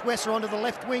fullback. Reece Wesser onto the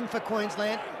left wing for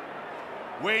Queensland.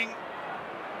 Wing.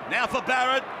 Now for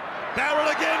Barrett. Barrett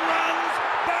again runs.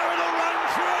 Barrett will run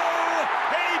through.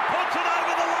 He puts it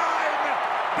over the line.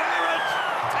 Barrett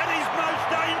at his most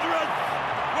dangerous.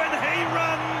 When he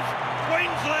runs,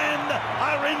 Queensland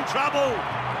are in trouble.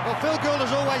 Well, Phil Gould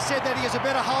has always said that he is a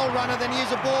better hole runner than he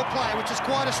is a ball player, which is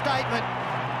quite a statement.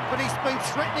 But he's been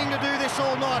threatening to do this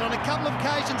all night. On a couple of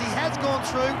occasions he has gone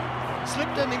through,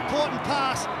 slipped an important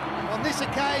pass. On this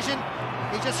occasion,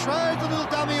 he just throws the little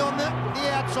dummy on the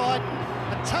outside,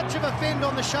 a touch of a fend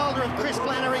on the shoulder of Chris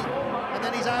Flannery, and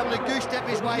then he's able to goose-step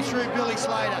his way through Billy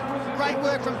Slater. Great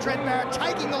work from Trent Barrett,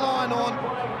 taking the line on,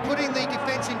 putting the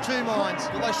defence in 2 minds.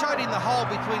 Well, they showed him the hole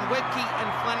between Webke and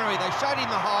Flannery. They showed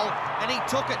him the hole, and he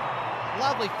took it.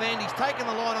 Lovely fend. He's taken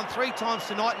the line on 3 times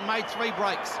tonight and made 3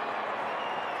 breaks.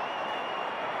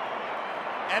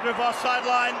 Andrew Voss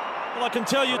sideline. Well, I can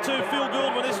tell you too, Phil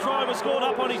Gould, when this try was scored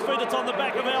up on his feet, it's on the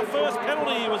back of our first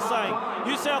penalty, he was saying.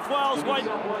 New South Wales wait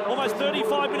almost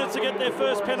 35 minutes to get their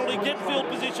first penalty, get field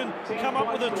position, come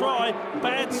up with a try.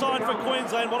 Bad sign for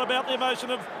Queensland. What about the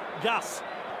emotion of Gus?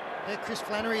 Yeah, Chris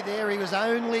Flannery there, he was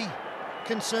only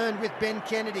concerned with Ben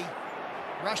Kennedy.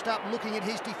 Rushed up looking at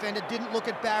his defender, didn't look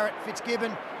at Barrett.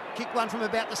 Fitzgibbon kicked one from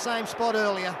about the same spot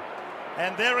earlier.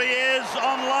 And there he is,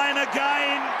 online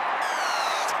again.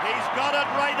 He's got it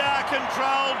radar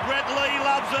controlled. Brett Lee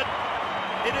loves it.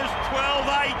 It is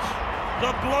 12-8.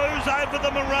 The Blues over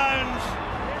the Maroons.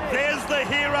 There's the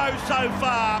hero so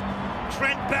far.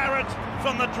 Trent Barrett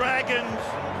from the Dragons.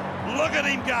 Look at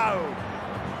him go.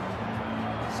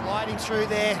 Sliding through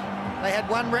there. They had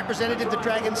 1 representative, the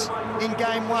Dragons, in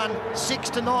game 1, 6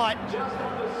 tonight.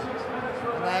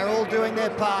 And they are all doing their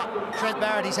part. Trent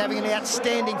Barrett, he's having an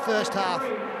outstanding first half.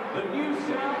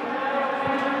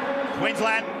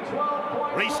 Queensland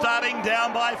restarting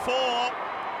down by 4.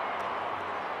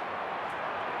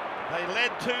 They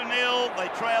led 2-0, they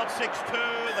trailed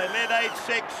 6-2, they led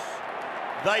 8-6,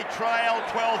 they trailed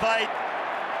 12-8.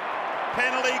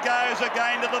 Penalty goes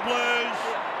again to the Blues.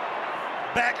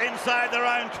 Back inside their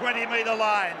own 20-metre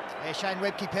line. Yeah, Shane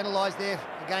Webke penalised there,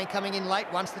 again coming in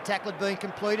late once the tackle had been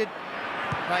completed.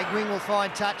 Craig Wing will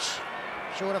find touch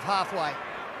short of halfway.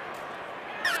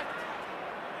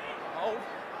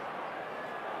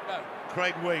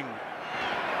 Craig Wing.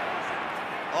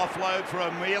 Offload for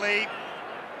O'Mealy.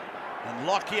 And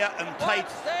Lockyer and Tate.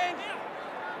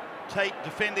 Tate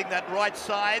defending that right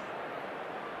side,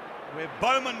 where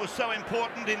Bowman was so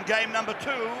important in game number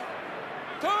 2.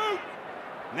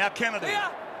 Now Kennedy.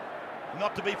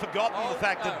 Not to be forgotten, the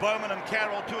fact that Bowman and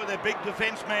Carroll, 2 of their big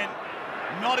defence men,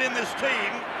 not in this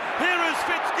team. Here is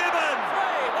Fitzgibbon.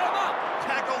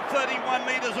 Tackled 31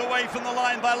 metres away from the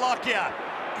line by Lockyer.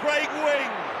 Craig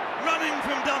Wing running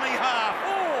from dummy half,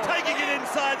 taking it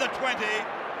inside the 20.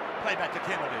 Play back to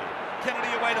Kennedy.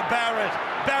 Kennedy away to Barrett.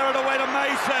 Barrett away to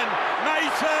Mason.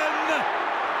 Mason!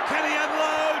 Can he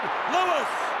unload? Lewis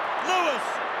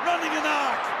running an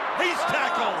arc. He's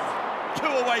tackled. 2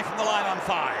 away from the line on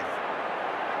 5.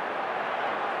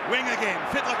 Wing again.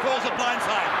 Fittler calls it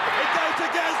blindside. It goes to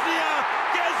Gasnier.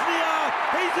 Gasnier!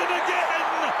 He's in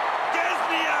again!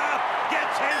 Gasnier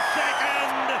gets his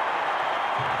second.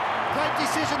 Great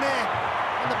decision there.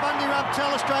 And the Bundy Rub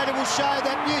telestrator will show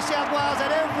that New South Wales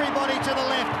had everybody to the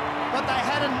left, but they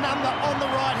had a number on the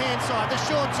right-hand side, the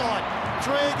short side.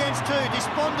 3 against 2.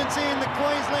 Despondency in the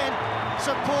Queensland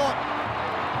support.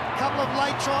 A couple of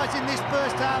late tries in this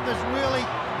first half has really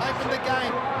opened the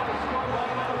game.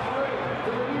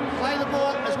 Play the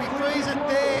ball as we freeze it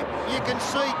there. You can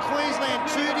see Queensland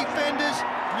 2 defenders,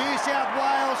 New South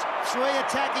Wales 3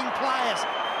 attacking players.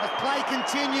 As play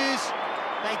continues,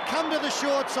 they come to the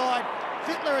short side.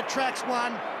 Fittler attracts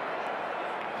one,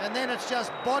 and then it's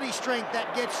just body strength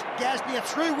that gets Gasnier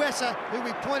through Wesser, who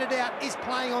we pointed out is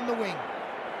playing on the wing.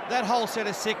 That whole set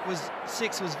of six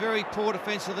was very poor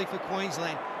defensively for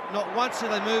Queensland. Not once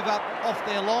did they move up off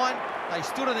their line. They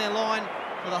stood on their line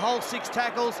for the whole 6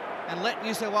 tackles and let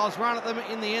New South Wales run at them.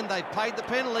 In the end, they paid the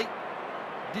penalty.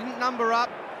 Didn't number up,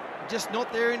 just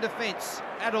not there in defence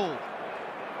at all.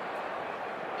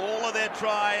 All of their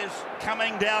tries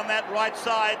coming down that right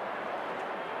side.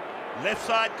 Left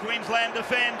side Queensland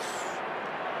defence.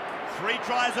 3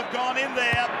 tries have gone in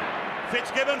there.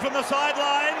 Fitzgibbon from the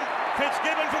sideline.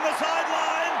 Fitzgibbon from the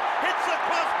sideline. Hits the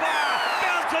crossbar.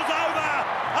 Bounces over.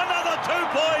 Another 2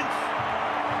 points.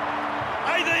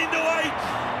 18-8.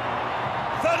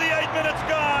 38 minutes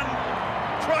gone.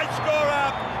 Try scorer.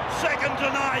 Second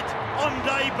tonight on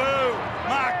debut.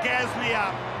 Mark Gasnier.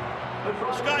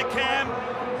 Skycam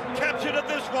captured it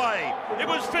this way. It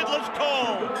was Fittler's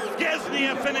call.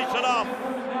 Gasnier finished it off.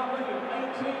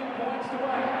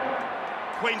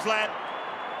 Queensland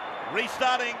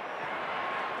restarting.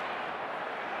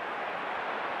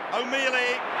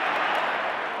 O'Mealy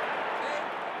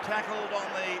tackled on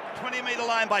the 20-metre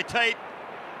line by Tate.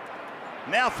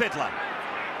 Now Fittler.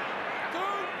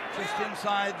 Just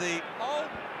inside the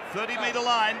 30-metre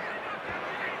line.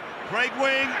 Craig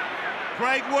Wing.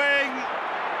 Craig Wing.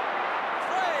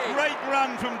 Great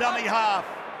run from dummy half.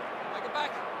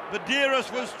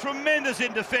 Badeiros was tremendous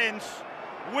in defence.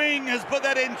 Wing has put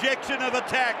that injection of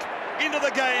attack into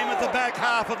the game at the back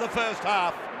half of the first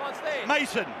half.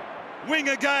 Mason, Wing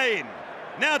again.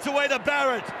 Now it's away to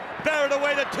Barrett. Barrett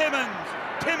away to Timmins.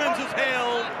 Timmins is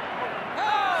held.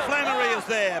 Flannery is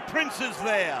there. Prince is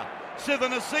there.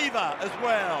 Sivanasiva as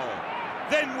well.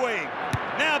 Then Wing.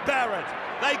 Now Barrett.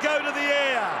 They go to the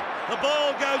air. The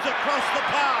ball goes across the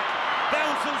park.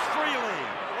 Bounces freely.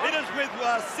 It is with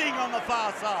Singh on the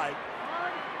far side.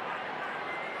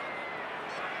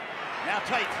 Now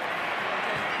Tate.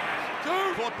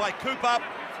 Caught by Cooper.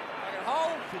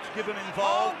 Fitzgibbon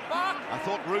involved. I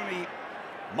thought Rooney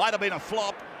might have been a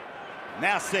flop.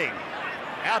 Now Singh.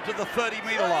 Out to the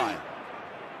 30-metre line.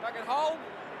 Back and hold.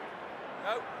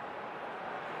 No.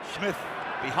 Smith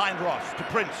behind Ross to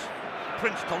Prince.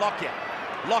 Prince to Lockyer.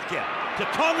 Lockyer to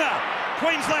Tonga.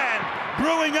 Queensland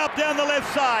brewing up down the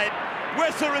left side.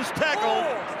 Wesser is tackled.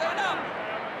 Stand up.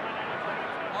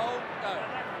 Hold, go.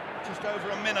 Just over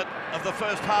a minute of the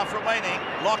first half remaining.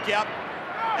 Lockyer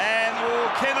and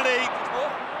Kennedy.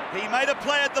 He made a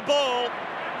play at the ball.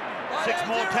 6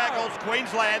 more tackles.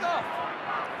 Queensland.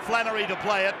 Flannery to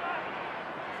play it.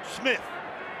 Smith.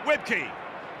 Webke.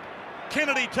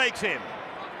 Kennedy takes him.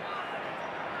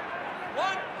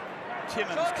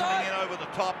 Timmins coming in over the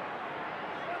top.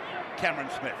 Cameron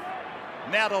Smith.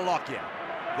 Now to Lockyer.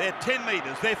 They're 10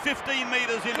 metres. They're 15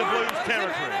 metres into Blues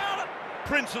territory.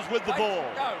 Prince is with the ball.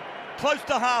 Close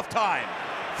to half-time.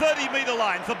 30-metre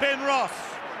line for Ben Ross.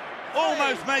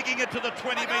 Almost making it to the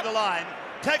 20-metre line.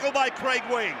 Tackled by Craig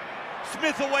Wing.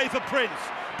 Smith away for Prince.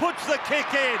 Puts the kick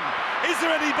in. Is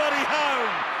there anybody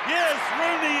home? Yes,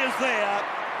 Rooney is there.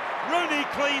 Rooney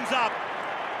cleans up.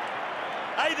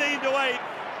 18-8.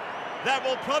 That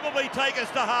will probably take us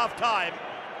to half-time.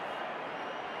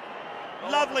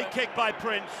 Lovely kick by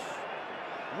Prince.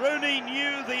 Rooney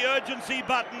knew the urgency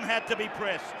button had to be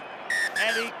pressed.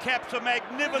 And he caps a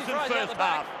magnificent first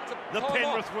half. The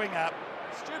Penrith winger.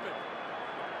 Stupid.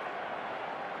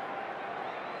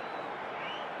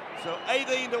 So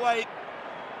 18-8.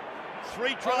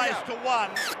 3 tries to 1.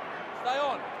 Stay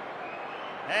on.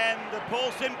 And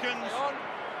Paul Simpkins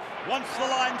wants the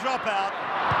line drop out.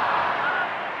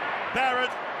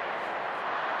 Barrett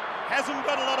hasn't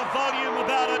got a lot of volume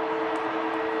about it.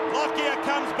 Lockyer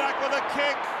comes back with a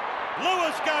kick.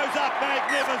 Lewis goes up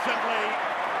magnificently.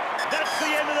 That's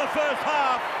the end of the first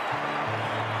half.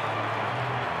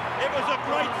 It was a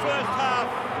great first half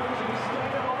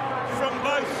from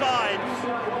both sides,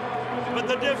 but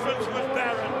the difference was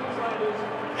Barrett.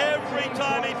 Every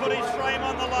time he put his frame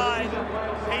on the line,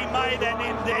 he made an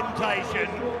indentation.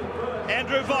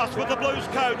 Andrew Voss with the Blues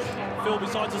coach. Phil,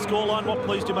 besides the scoreline, what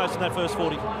pleased you most in that first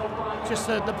 40? Just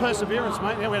the perseverance,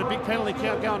 mate. We had a big penalty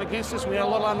count going against us. We had a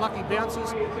lot of unlucky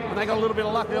bounces, and they got a little bit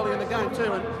of luck early in the game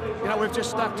too. And we've just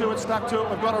stuck to it.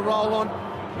 We've got to roll on.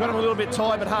 got them a little bit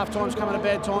tired, but half-time's come at a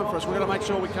bad time for us. We've got to make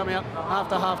sure we come out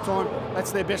after half-time.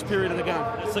 That's their best period of the game.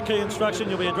 That's the key instruction.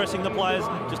 You'll be addressing the players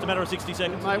in just a matter of 60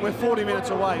 seconds. Mate, we're 40 minutes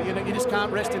away. You just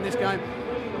can't rest in this game.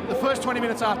 The first 20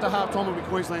 minutes after half-time will be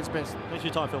Queensland's best. Thanks for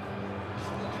your time, Phil.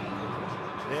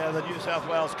 Yeah, the New South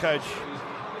Wales coach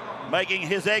making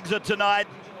his exit tonight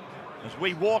as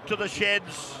we walk to the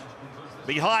sheds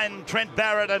behind Trent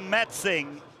Barrett and Matt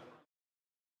Singh.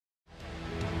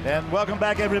 And welcome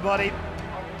back, everybody.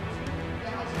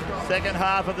 Second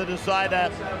half of the decider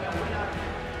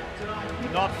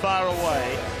not far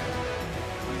away.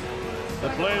 The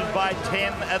Blues by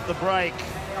 10 at the break.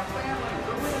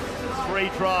 3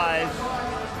 tries,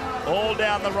 all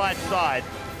down the right side.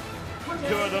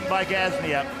 2 of them by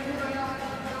Gasnier.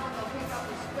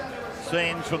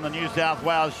 Scenes from the New South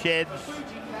Wales sheds.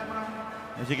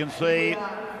 As you can see,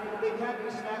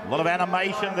 a lot of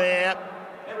animation there.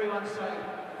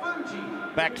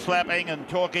 Backslapping and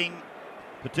talking,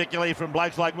 particularly from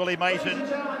blokes like Willie Mason,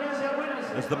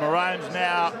 as the Maroons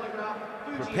now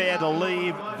prepare to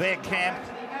leave their camp.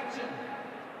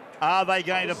 Are they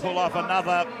going to pull off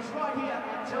another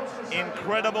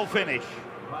incredible finish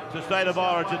to State of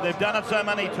Origin? They've done it so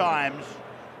many times.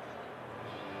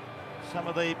 Some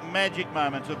of the magic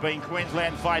moments have been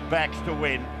Queensland fight backs to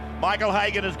win. Michael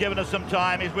Hagan has given us some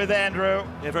time. He's with Andrew.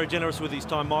 Yeah, very generous with his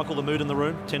time, Michael. The mood in the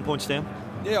room, 10 points down.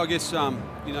 Yeah, I guess,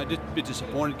 you know, just a bit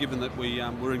disappointed given that we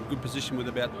were in good position with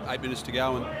about 8 minutes to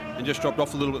go and just dropped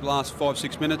off a little bit the last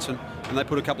 5-6 minutes and they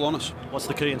put a couple on us. What's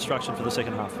the key instruction for the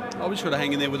second half? Oh, we just got to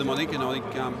hang in there with them, I think, and I think,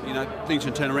 you know, things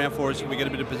can turn around for us if we get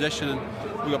a bit of possession and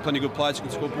we've got plenty of good players who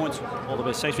can score points. All the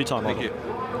best. Thanks for your time, Michael. Thank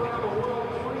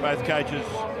you. Both coaches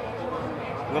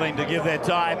willing to give their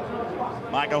time.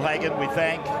 Michael Hagan, we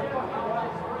thank,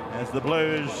 as the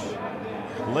Blues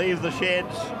leave the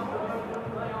sheds.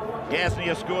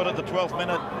 Gasnier scored at the 12th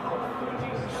minute.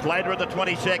 Slater at the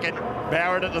 22nd.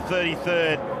 Barrett at the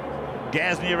 33rd.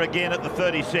 Gasnier again at the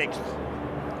 36th.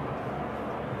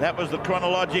 That was the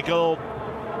chronological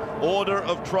order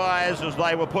of tries as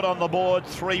they were put on the board.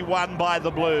 3-1 by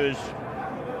the Blues.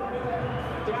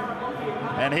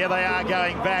 And here they are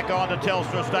going back onto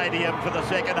Telstra Stadium for the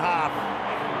second half.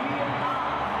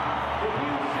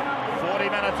 40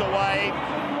 minutes away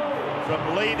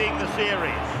from leading the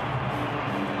series.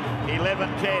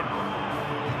 11-10.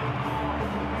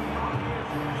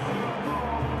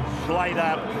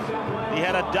 Slater, he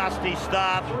had a dusty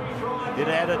start. It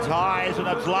had its highs and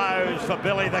its lows for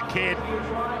Billy the Kid.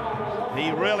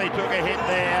 He really took a hit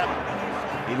there.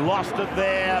 He lost it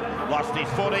there, lost his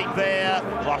footing there,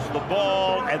 lost the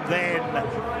ball, and then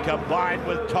combined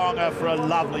with Tonga for a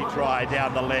lovely try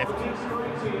down the left.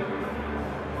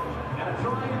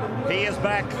 He is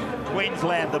back.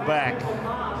 Queensland are back.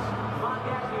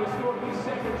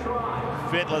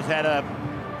 Fittler's had a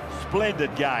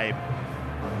splendid game.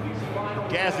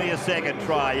 Gasnier's second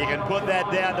try. You can put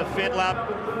that down to Fittler.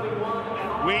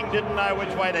 Wing didn't know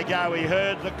which way to go. He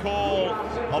heard the call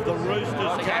of the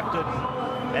Roosters captain,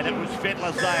 and it was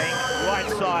Fittler saying, right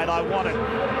side, I want it.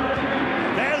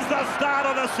 There's the start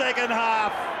of the second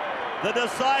half. The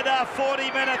decider, 40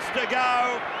 minutes to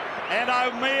go, and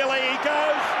O'Mealy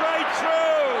goes straight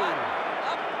through.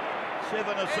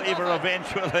 Sivanasiva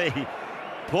eventually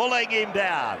pulling him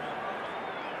down.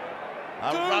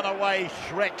 A runaway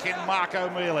Shrek in Mark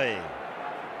O'Mealy.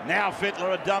 Now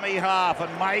Fittler a dummy half,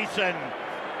 and Mason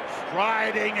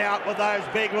striding out with those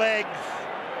big legs.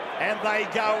 And they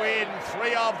go in,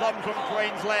 3 of them from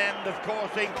Queensland, of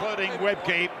course, including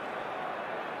Webke.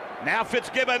 Now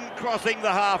Fitzgibbon crossing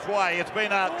the halfway. It's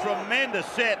been a tremendous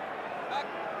set.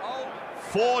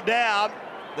 4 down.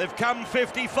 They've come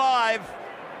 55.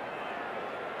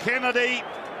 Kennedy,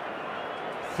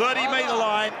 30-metre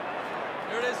line.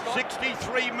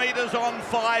 63 metres on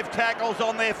 5 tackles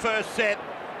on their first set.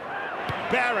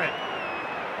 Barrett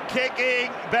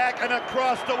kicking back and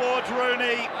across towards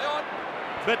Rooney.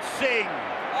 But Singh,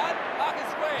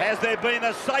 has there been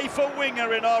a safer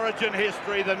winger in Origin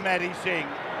history than Matty Singh?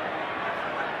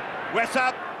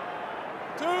 Wessup,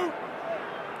 2.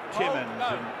 Timmins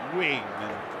and Wing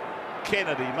and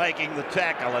Kennedy making the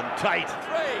tackle, and Tate,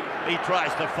 he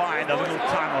tries to find a little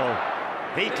tunnel.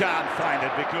 He can't find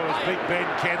it because Big Ben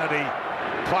Kennedy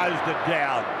closed it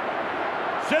down.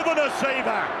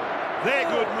 Sivanasiva, they're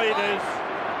good meters.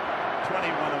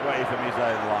 21 away from his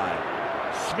own line.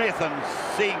 Smith and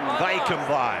Singh, they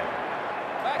combine.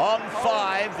 On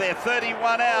 5, they're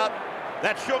 31 out.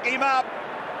 That shook him up.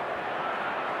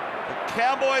 The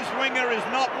Cowboys winger is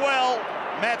not well.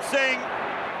 Matt Singh,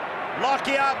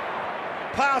 Lockyer,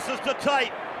 passes to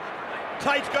Tate.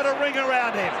 Tate's got a ring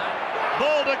around him.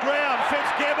 Ball to ground,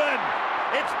 Fitzgibbon.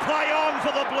 It's play on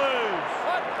for the Blues.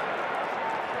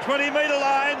 20-metre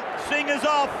line, Singh is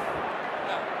off.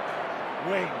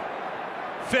 Wing,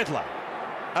 Fittler,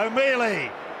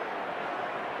 O'Mealy.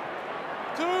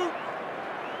 2.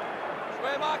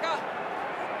 Square marker.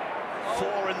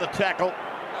 4 in the tackle.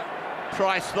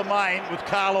 Price the main with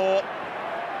Carlaw.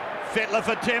 Fittler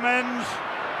for Timmins.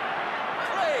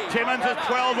 3. Timmins is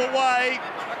 12 away.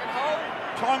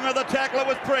 Tonga the tackler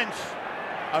with Prince.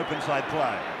 Open side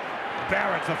play.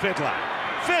 Barrett for Fittler.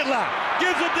 Fittler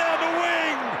gives it down to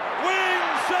Wing. Wing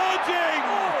surging.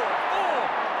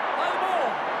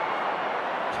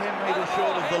 10 metres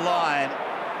short of the line.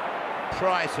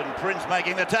 Price and Prince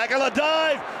making the tackle. A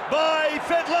dive by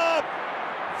Fittler.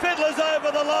 Fittler's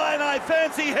over the line. I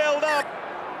fancy held up.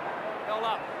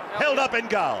 Held up in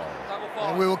goal.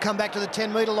 And we will come back to the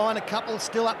 10-metre line. A couple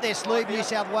still up their sleeve, New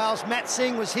South Wales. Matt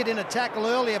Singh was hit in a tackle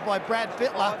earlier by Brad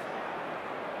Fittler.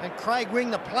 And Craig Wing,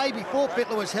 the play before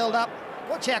Fittler was held up.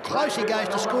 Watch how close he goes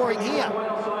to scoring here.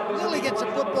 Nearly gets the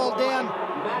football down.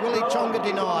 Willie Tonga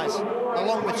denies,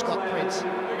 along with Scott Prince.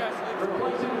 5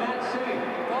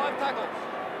 tackles.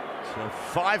 So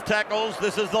 5 tackles.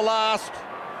 This is the last.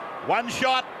 1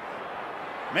 shot.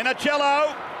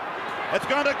 Minicello. It's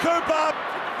gone to Cooper.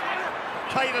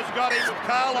 Tate has got him with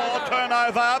Carlaw.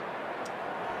 Turnover.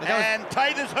 And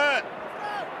Tate is hurt.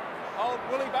 Hold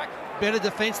Willie back. Better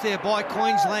defence there by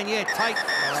Queensland. Yeah, Tate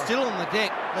still on the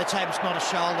deck. Let's hope it's not a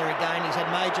shoulder again. He's had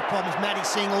major problems. Matty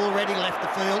Singh already left the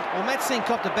field. Well, Matt Singh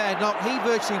copped a bad knock. He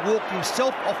virtually walked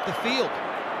himself off the field.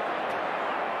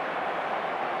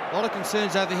 A lot of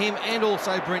concerns over him and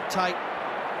also Brent Tate.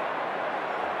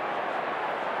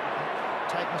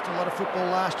 Tate missed a lot of football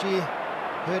last year.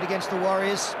 Hurt against the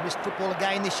Warriors. Missed football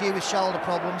again this year with shoulder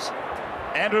problems.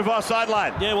 Andrew Voss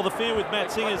sideline. Yeah, well, the fear with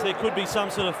Matt Singh is there could be some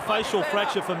sort of facial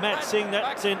fracture for Matt Singh.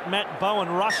 That sent Matt Bowen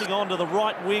rushing on to the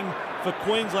right wing for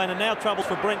Queensland, and now troubles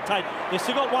for Brent Tate. They've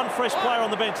still got one fresh player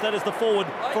on the bench. That is the forward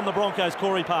from the Broncos,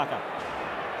 Corey Parker.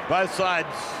 Both sides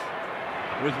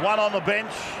with one on the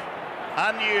bench,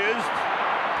 unused.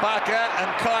 Parker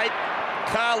and Kite.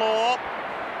 Carlaw,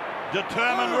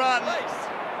 determined run.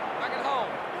 Back at home.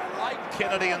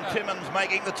 Kennedy and Timmins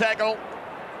making the tackle.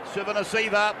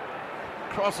 Sivanasiva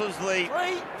crosses the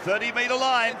 30-metre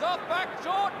line. Hands off, back,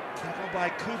 short. Tackle by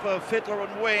Cooper, Fittler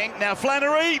and Wing. Now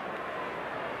Flannery.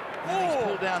 And he's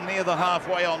pulled down near the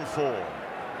halfway on 4.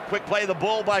 Quick play the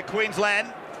ball by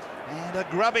Queensland. And a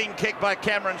grubbing kick by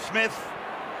Cameron Smith.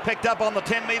 Picked up on the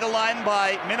 10-metre line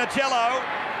by Minicello.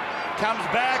 Comes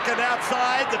back and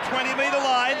outside the 20-metre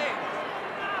line.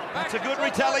 That's a good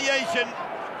retaliation.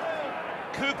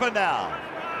 Cooper now.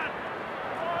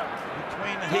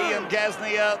 Between he and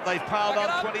Gaznia, they've piled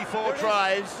on 24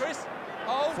 tries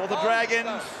for the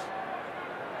Dragons.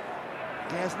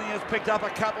 Gaznia's picked up a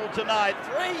couple tonight.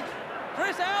 3.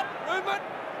 Chris out. Movement.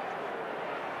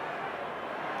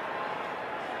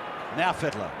 Now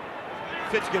Fittler.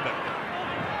 Fitzgibbon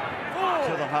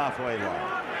to the halfway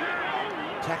line.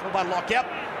 Tackled by Lockup.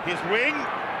 Here's Wing.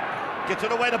 Gets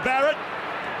it away to Barrett.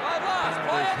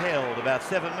 And is held about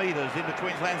 7 metres into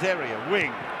Queensland's area.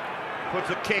 Wing puts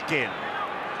a kick in.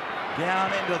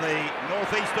 Down into the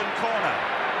northeastern corner.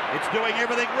 It's doing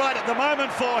everything right at the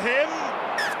moment for him.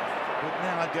 But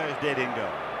now it goes dead in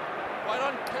goal.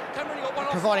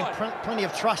 Providing plenty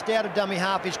of thrust out of dummy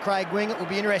half is Craig Wing. It will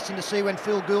be interesting to see when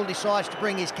Phil Gould decides to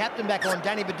bring his captain back on,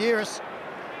 Danny Badiris.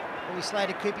 Will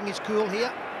Slater keeping his cool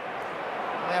here,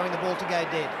 allowing the ball to go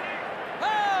dead.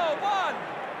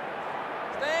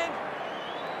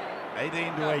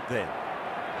 18 to 8 then.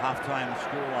 Half-time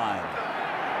scoreline.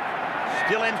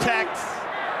 Still intact.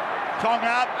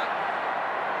 Tonga.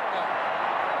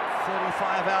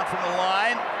 35 out from the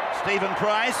line. Stephen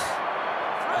Price.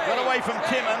 Got away from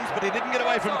Timmins, but he didn't get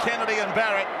away from Kennedy and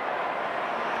Barrett.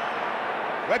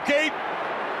 Webke.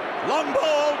 Long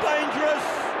ball, dangerous.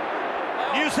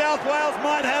 New South Wales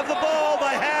might have the ball.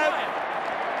 They have.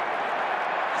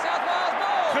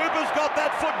 Cooper's got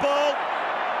that football.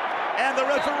 And the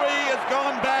referee has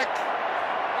gone back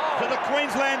to the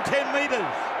Queensland 10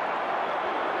 metres.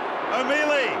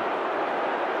 O'Mealy.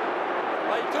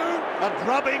 A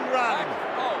drubbing run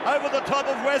over the top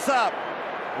of Wessup.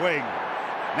 Wing.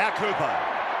 Now Cooper.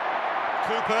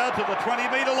 Cooper to the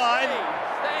 20-metre line.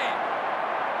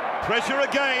 Pressure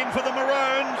again for the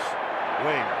Maroons.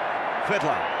 Wing.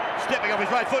 Fittler. Stepping off his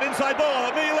right foot. Inside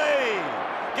ball. O'Mealy.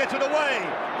 Gets it away.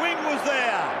 Wing was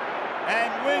there.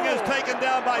 And Wing is taken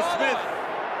down by Smith.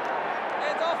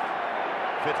 Hands off.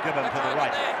 Fitzgibbon to the right.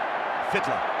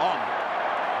 Fittler on.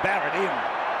 Barrett in.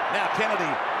 Now Kennedy.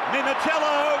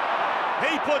 Minicello.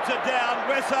 He puts it down.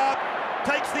 Wessup.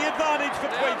 takes the advantage for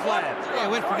Queensland. Yeah,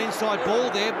 went for an inside ball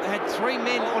there, had 3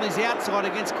 men on his outside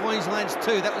against Queensland's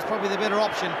 2. That was probably the better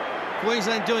option.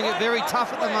 Queensland doing it very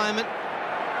tough at the moment.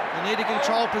 They need to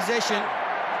control possession.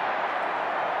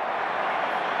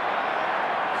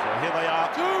 So here they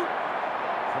are,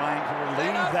 trying to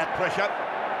relieve that pressure.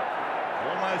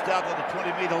 Almost out to the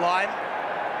 20-metre line.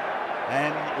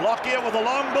 And Lockyer with a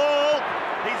long ball.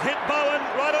 He's hit Bowen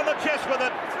right on the chest with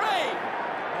it.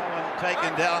 Bowen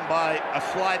taken down by a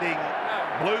sliding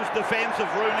Blues defence of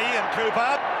Rooney and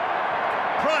Cooper.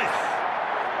 Price.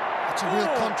 It's a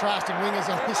real contrast in wingers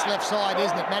on this left side,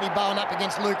 isn't it? Matty Bowen up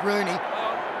against Luke Rooney.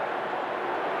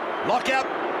 Lockyer,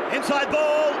 inside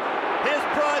ball. Here's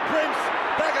Pride Prince.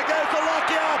 Back it goes to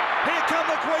Lockyer. Here come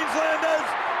the Queenslanders.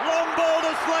 Long ball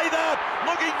to Slater.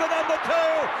 Looking for number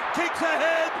 2. Kicks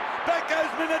ahead. Back goes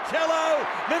Minicello.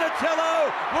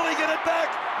 Minicello. Will he get it back?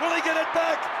 Will he get it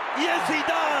back? Yes, he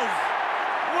does.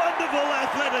 Wonderful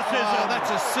athleticism. Oh, that's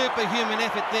a superhuman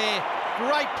effort there.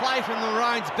 Great play from the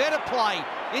Maroons. Better play.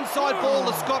 Inside ball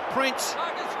to Scott Prince.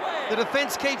 The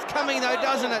defence keeps coming though,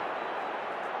 doesn't it?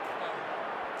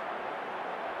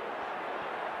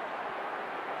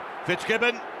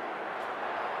 Fitzgibbon.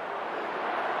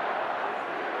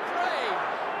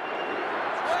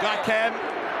 Scott Cam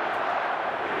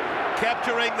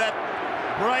capturing that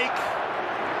break.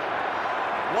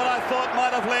 What I thought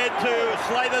might have led to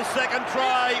Slater's second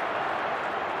try.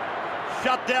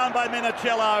 Shut down by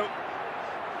Minicello.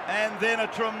 And then a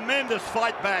tremendous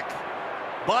fight back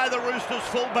by the Roosters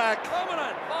fullback.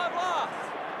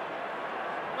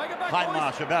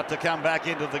 Hindmarsh about to come back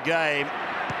into the game.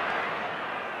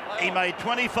 He made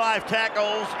 25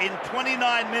 tackles in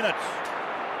 29 minutes.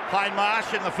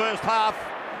 Hindmarsh in the first half.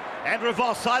 Andrew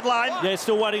Voss, sideline. Yeah,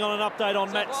 still waiting on an update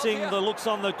on Matt Singh. The looks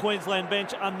on the Queensland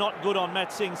bench are not good on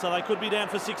Matt Singh, so they could be down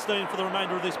for 16 for the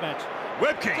remainder of this match.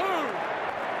 Webke.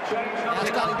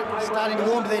 Starting to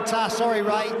warm to their task. Sorry,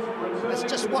 Ray. That's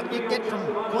just what you get from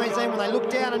Queensland when they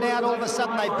look down and out. All of a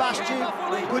sudden they bust you.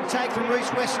 Good take from Reece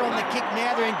Wester on the kick.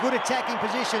 Now they're in good attacking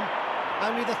position.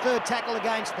 Only the 3rd tackle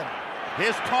against them.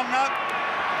 Here's Tonga.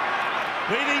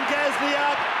 Beating Gasnier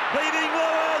up. Beating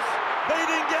Lewis.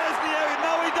 Beating Gasnier.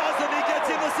 No, he doesn't. He gets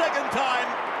in the second time.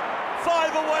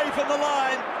 5 away from the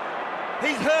line.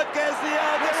 He's hurt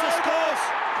Gasnier. Wester scores.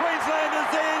 Queensland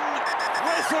is in.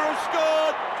 Wester has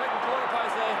scored.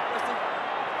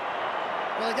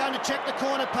 Well, they're going to check the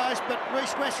corner post, but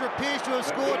Reece Wester appears to have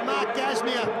scored. Mark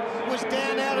Gasnier was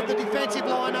down out of the defensive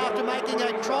line after making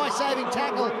a try-saving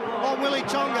tackle on Willie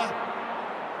Tonga.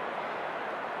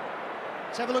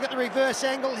 Let's have a look at the reverse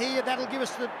angle here. That'll give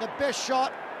us the best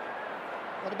shot.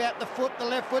 What about the foot, the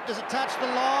left foot? Does it touch the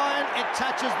line? It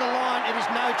touches the line. It is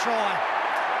no try.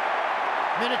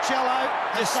 Minicello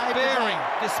has saved the day.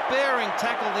 Despairing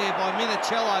tackle there by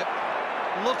Minicello.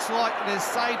 Looks like it has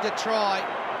saved a try.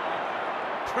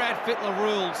 Brad Fittler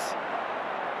rules.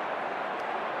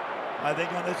 I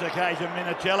think on this occasion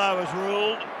Minicello has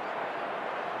ruled.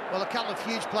 Well, a couple of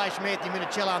huge plays from Anthony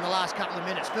Minicello in the last couple of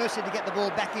minutes. Firstly, to get the ball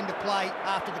back into play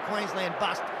after the Queensland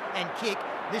bust and kick.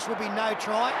 This will be no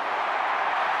try.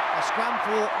 A scrum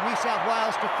for New South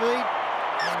Wales to feed.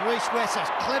 And Reece Wester,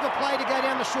 clever play to go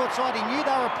down the short side. He knew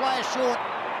they were a player short.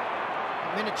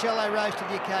 Minicello rose to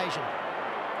the occasion.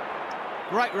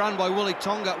 Great run by Willie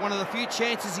Tonga. One of the few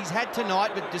chances he's had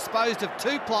tonight, but disposed of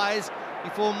 2 players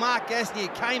before Mark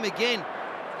Gasnier came again.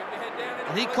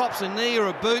 And he cops a knee or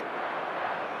a boot.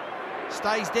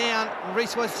 Stays down. And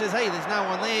Reece Wester says, hey, there's no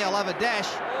one there. I'll have a dash.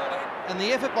 And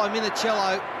the effort by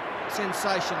Minicello,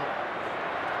 sensational.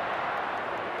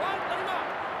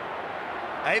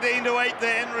 18-8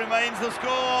 then remains the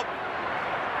score.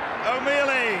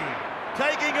 O'Mealy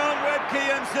taking on Webke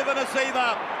and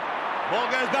Sivanasiva. Ball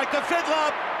goes back to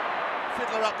Fittler.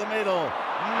 Fittler up the middle.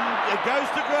 It goes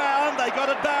to ground. They got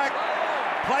it back.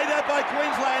 Played out by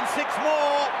Queensland. 6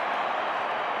 more.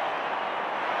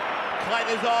 Kite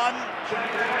is on.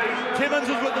 Timmins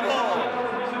is with the ball.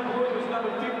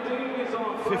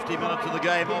 50 minutes of the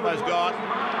game almost gone.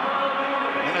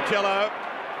 Minicello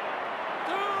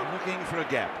looking for a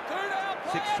gap.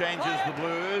 6 changes the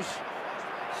Blues.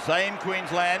 Same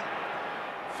Queensland.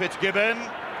 Fitzgibbon.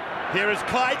 Here is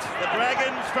Kite. The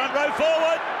Dragons front row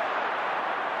forward.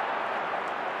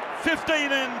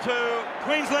 15 into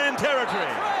Queensland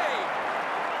territory.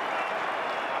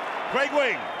 Craig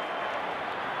Wing.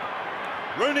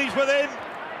 Rooney's with him.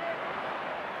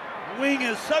 Wing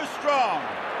is so strong.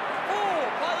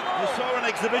 You saw an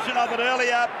exhibition of it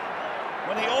earlier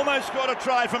when he almost scored a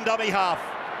try from dummy half.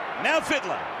 Now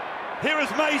Fittler. Here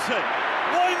is Mason,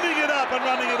 winding it up and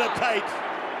running it at Tate,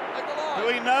 who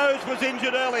he knows was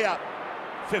injured earlier.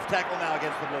 5th tackle now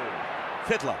against the Blues.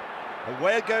 Fittler.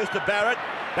 Away it goes to Barrett.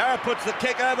 Barrett puts the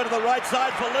kick over to the right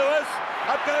side for Lewis.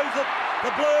 Up goes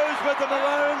the Blues with the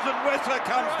Maroons, and Wesser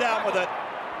comes down with it.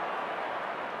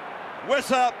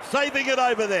 Wesser saving it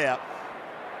over there.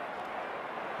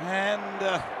 And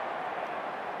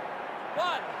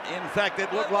in fact,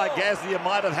 it looked like Gaznia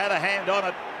might have had a hand on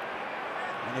it.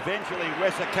 And eventually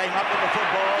Wesser came up with the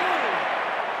football.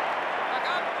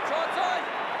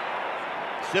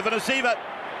 Sivanasiva.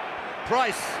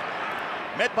 Price.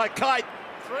 Met by Kite.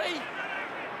 3.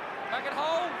 Back at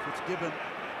home. Fitzgibbon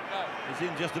is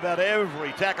in just about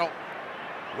every tackle.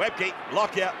 Webke,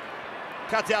 Lockyer.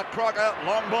 Cuts out Crocker.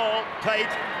 Long ball. Tate.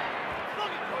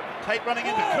 Tate running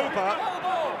into Cooper.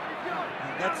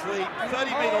 And that's the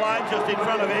 30-metre line just in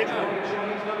front of him.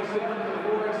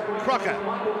 Crocker.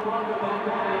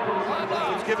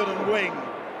 Fitzgibbon and Wing.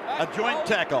 A joint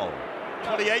tackle.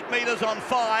 28 metres on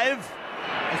 5.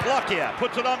 As Lockyer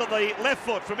puts it onto the left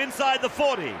foot from inside the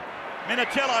 40.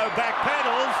 Minicello back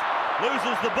pedals,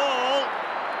 loses the ball,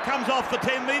 comes off the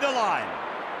 10-metre line.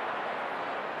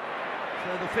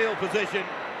 So the field position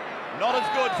not as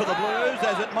good for the Blues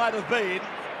as it might have been.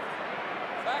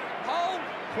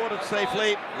 Caught it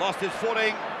safely, lost his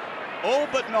footing, all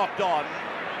but knocked on.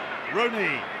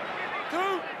 Rooney. 2.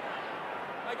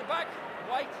 Make it back.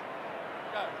 Wait.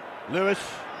 Go. Lewis.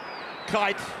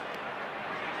 Kite.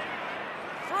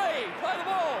 3. Play the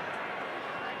ball.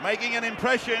 Making an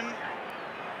impression.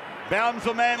 Bound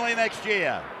for Manly next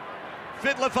year.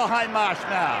 Fittler for Hindmarsh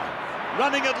now.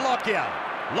 Running at Lockyer.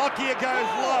 Lockyer goes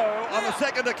low on the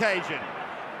second occasion.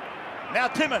 Now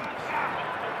Timmins.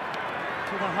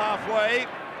 To the halfway.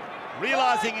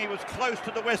 Realising he was close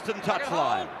to the western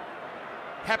touchline.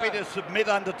 Happy to submit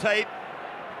under Tate.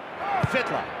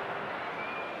 Fittler.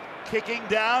 Kicking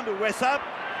down to Wesser.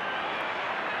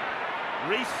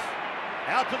 Reese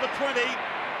out to the 20.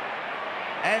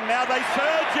 And now they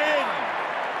surge in.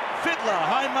 Fittler,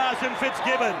 Hindmarsh and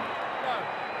Fitzgibbon.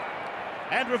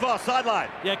 Andrew Voss, sideline.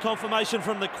 Yeah, confirmation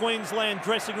from the Queensland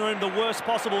dressing room, the worst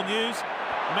possible news.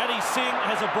 Matty Singh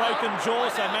has a broken jaw,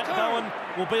 so Matt Bowen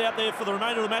will be out there for the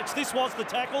remainder of the match. This was the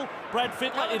tackle. Brad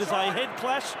Fittler, it is a head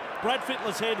clash. Brad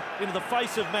Fittler's head into the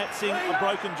face of Matt Singh, a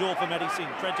broken jaw for Matty Singh.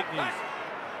 Tragic news.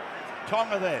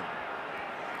 Tonga then.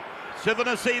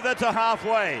 Sivanasiva to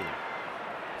halfway.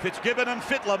 Fitzgibbon and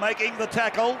Fittler making the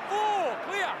tackle. 4.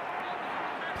 Clear.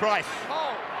 Price.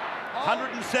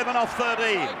 107 off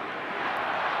 13.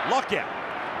 Lockyer.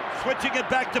 Switching it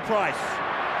back to Price.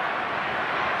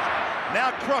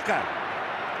 Now Crocker.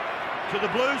 To the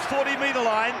Blues 40-metre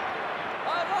line.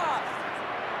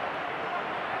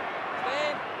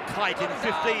 Kite in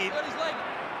 15.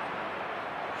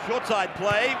 Short side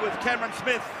play with Cameron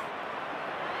Smith.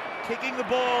 Kicking the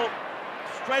ball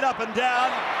straight up and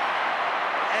down.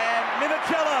 And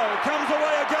Minicello comes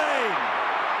away again.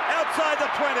 Outside the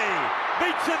 20.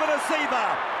 Beats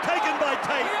Sivanasiva. Taken by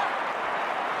Tate.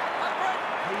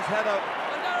 He's had a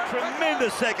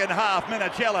tremendous second half,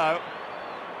 Minicello.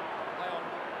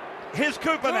 Here's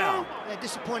Cooper now. A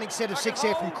disappointing set of 6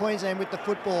 here from Queensland with the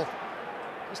football.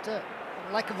 Just a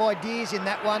lack of ideas in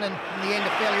that one, and in the end a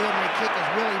fairly ordinary kick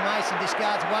as Willie Mason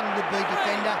discards one would-be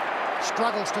defender,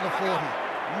 struggles to the 40.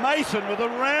 Mason with a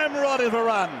ramrod of a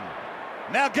run.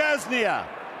 Now Gaznia.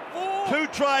 2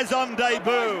 tries on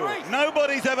debut.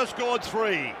 Nobody's ever scored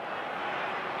 3.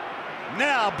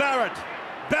 Now Barrett.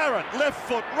 Barrett, left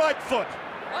foot, right foot,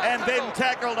 and then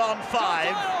tackled on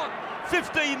 5.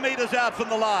 15 metres out from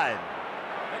the line.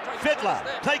 Fittler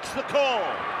takes the call,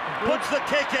 puts the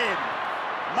kick in.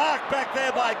 Marked back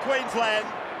there by Queensland.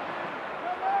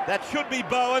 That should be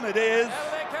Bowen, it is.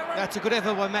 That's a good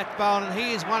effort by Matt Bowen, and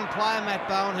he is one player, Matt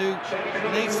Bowen, who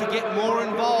needs to get more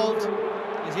involved.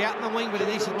 He's out in the wing, but he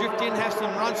needs to drift in, have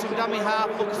some runs, some dummy half,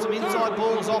 look at some inside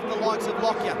balls off the likes of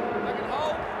Lockyer.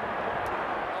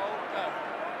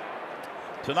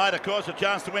 Tonight, of course, a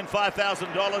chance to win $5,000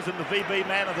 in the VB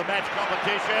Man of the Match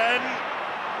competition.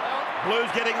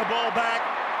 Blues getting the ball back.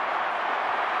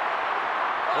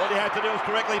 All you have to do is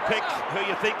correctly pick who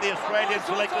you think the Australian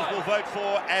selectors will vote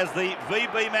for as the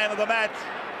VB Man of the Match.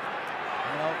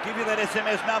 And I'll give you that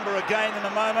SMS number again in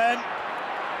a moment.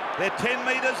 They're 10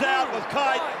 metres out with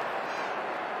Kite.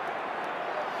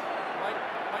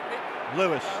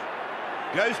 Lewis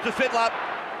goes to Fittler.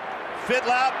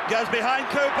 Fittler goes behind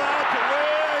Cooper to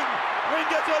Wing. Wing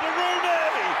gets on to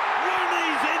Rooney.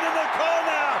 Rooney's in the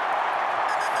corner.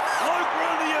 Luke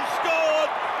Rooney has scored.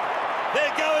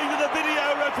 They're going to the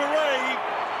video referee.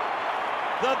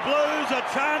 The Blues a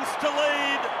chance to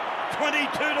lead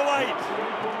 22-8.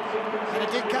 And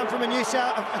it did come from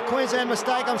a Queensland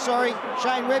mistake, I'm sorry.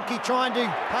 Shane Webke trying to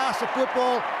pass the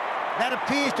football. That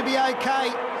appears to be okay.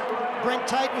 Brent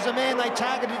Tate was a man they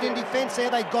targeted in defence there.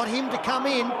 They got him to come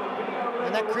in,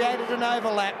 and that created an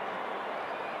overlap.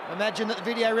 Imagine that the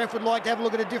video ref would like to have a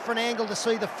look at a different angle to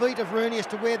see the feet of Rooney as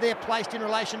to where they're placed in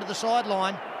relation to the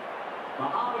sideline.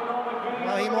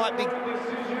 Well, he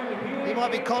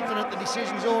might be confident the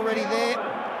decision's already there.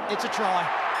 It's a try.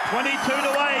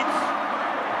 22-8.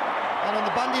 And on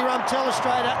the Bundy Rum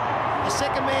Telestrator, the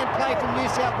second man play from New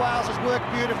South Wales has worked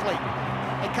beautifully.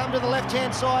 They come to the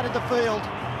left-hand side of the field.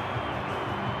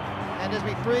 And as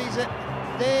we freeze it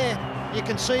there, you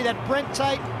can see that Brent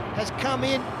Tate has come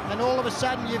in, and all of a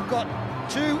sudden you've got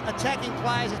two attacking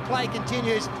players as play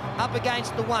continues up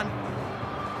against the one.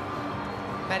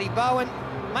 Matty Bowen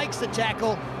makes the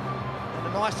tackle, and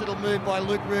a nice little move by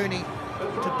Luke Rooney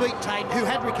to beat Tate, who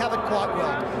had recovered quite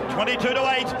well.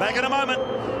 22-8, back in a moment.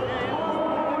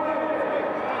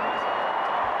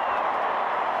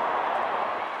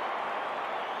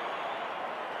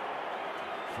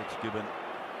 Fitzgibbon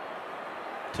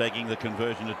taking the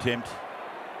conversion attempt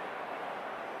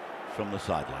from the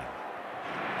sideline.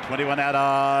 21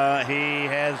 out, he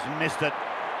has missed it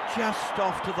just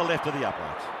off to the left of the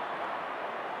uprights.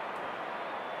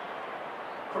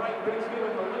 Craig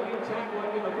Fitzgibbon, the leading tackler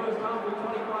in the first half with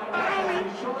 25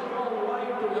 He shot a goal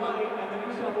waved away, and the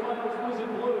New South Wales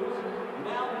Wizard Blues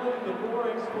now lead the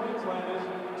 4X Queenslanders.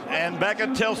 And back at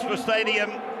Telstra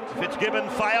Stadium, Fitzgibbon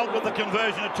failed with the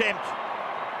conversion attempt.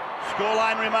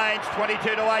 Scoreline remains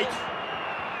 22-8.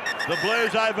 The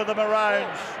Blues over the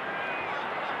Maroons.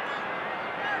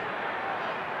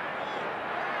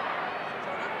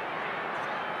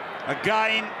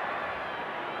 Again,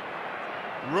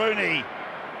 Rooney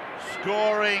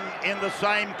scoring in the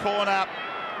same corner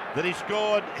that he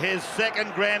scored his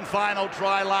second grand final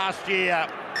try last year.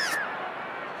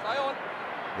 Stay on.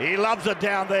 He loves it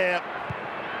down there.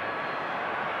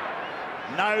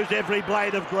 Knows every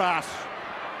blade of grass.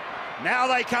 Now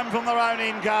they come from their own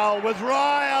in goal with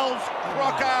Riles.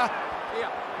 Crocker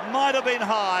might have been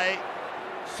high.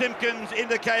 Simpkins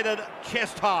indicated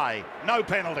chest high. No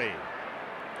penalty.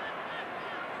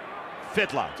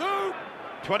 Fittler.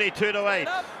 22-8.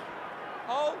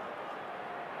 Hold.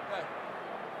 Okay.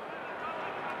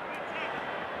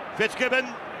 Fitzgibbon.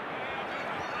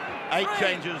 8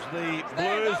 changes the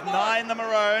Blues, 9 the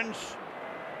Maroons.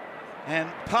 And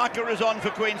Parker is on for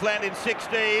Queensland in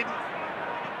 16.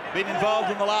 Been involved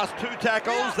in the last 2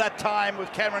 tackles, that time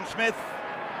with Cameron Smith.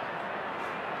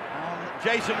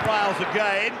 Jason Riles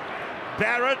again.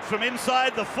 Barrett from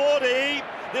inside the 40.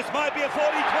 This might be a 40-20.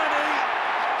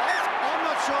 I'm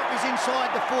not sure if he's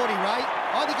inside the 40, Ray.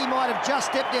 I think he might have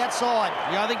just stepped outside.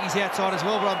 Yeah, I think he's outside as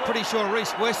well, but I'm pretty sure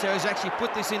Reece Wesser has actually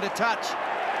put this into touch.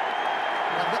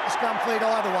 They've got the scrum feed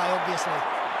either way, obviously.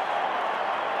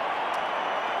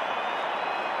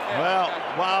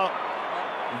 Well,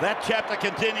 that chapter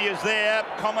continues there.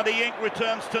 Comedy Inc.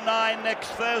 returns to 9 next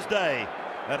Thursday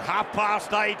at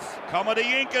 8:30. Comedy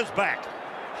Inc. is back.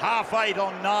 8:30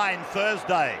 on 9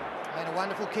 Thursday. And a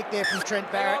wonderful kick there from Trent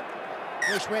Barrett.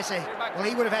 Reece Wesser, well,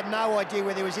 he would have had no idea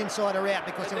whether he was inside or out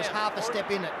because there was half a step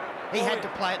in it. He had to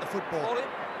play at the football.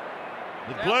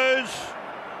 The Blues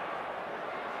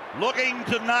looking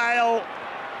to nail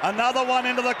another one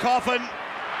into the coffin.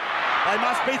 They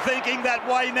must be thinking that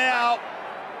way now.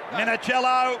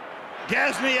 Minicello,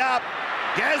 Gasnier up.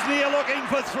 Gasnier looking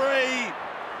for 3.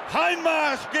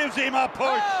 Hindmarsh gives him a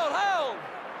push. Hold.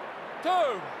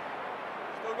 2.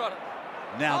 Still got it.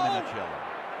 Now Minicello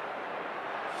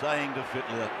saying to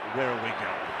Fittler, where are we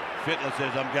going? Fittler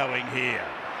says, I'm going here.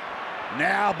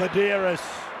 Now Badiris,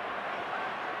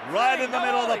 right in the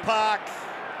middle of the park.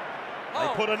 They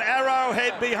put an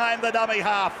arrowhead behind the dummy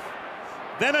half.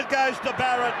 Then it goes to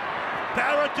Barrett.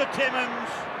 Barrett to Timmins.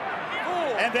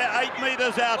 And they're 8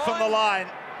 metres out from the line.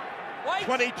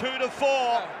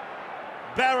 22-4.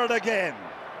 Barrett again.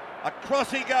 Across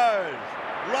he goes.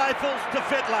 Rifles to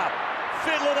Fittler.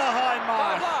 Fittler to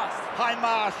Hindmarsh.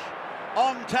 Hindmarsh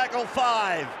on tackle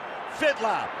 5.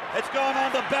 Fittler. It's gone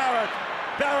on to Barrett.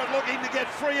 Barrett looking to get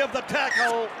free of the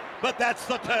tackle, but that's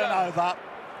the turnover.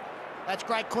 That's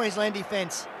great Queensland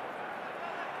defence.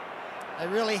 They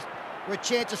really were a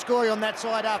chance of scoring on that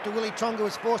side after Willie Tonga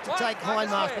was forced to take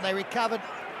Hindmarsh, but they recovered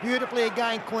beautifully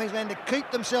again, Queensland, to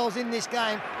keep themselves in this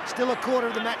game. Still a quarter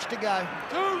of the match to go.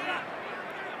 2.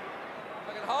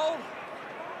 Hold.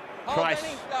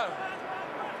 Price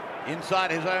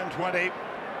inside his own 20.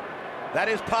 That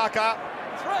is Parker.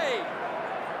 3.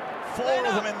 4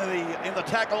 of them in the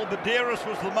tackle. Badiris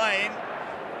was the main.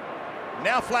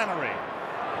 Now Flannery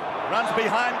runs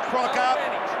behind Crocker.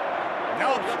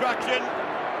 No obstruction.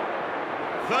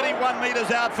 31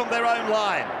 metres out from their own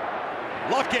line.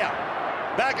 Lockout.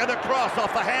 Back and across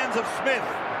off the hands of Smith.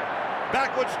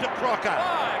 Backwards to Crocker.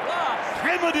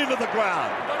 Hammered into the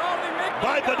ground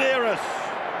by Badeiros.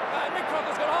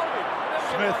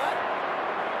 Smith.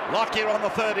 Lockyer on the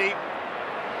 30.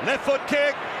 Left foot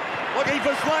kick. Looking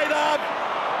for Slater.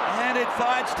 And it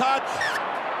finds touch.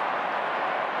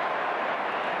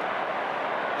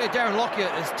 Yeah, Darren Lockyer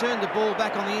has turned the ball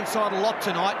back on the inside a lot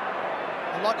tonight.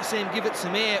 I'd like to see him give it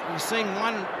some air. We've seen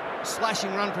one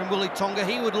slashing run from Willie Tonga.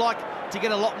 He would like to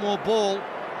get a lot more ball.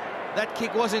 That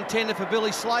kick was intended for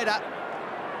Billy Slater.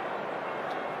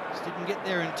 Just didn't get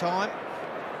there in time.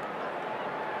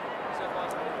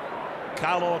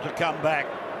 Carlaw to come back.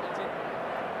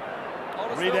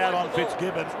 Read out on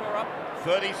Fitzgibbon.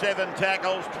 37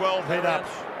 tackles, 12 hit-ups.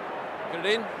 Get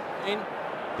it in.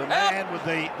 The man with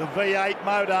the V8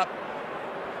 motor.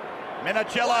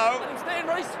 Minicello.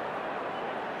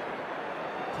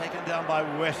 Taken down by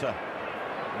Wesser.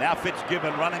 Now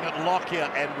Fitzgibbon running at Lockyer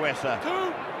and Wesser.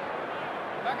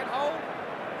 Back and hold.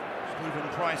 Stephen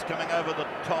Price coming over the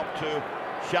top to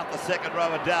shut the second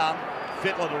rower down.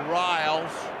 Fittler to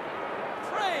Riles.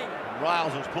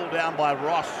 Riles is pulled down by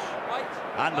Ross.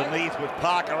 Underneath with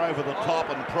Parker over the top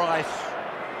and Price.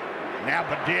 Now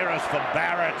Badeiros for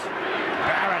Barrett.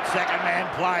 Barrett second man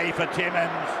play for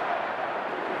Timmins.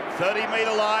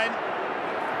 30-metre line.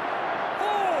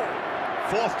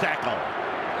 Fourth tackle.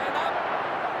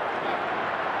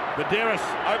 Badeiros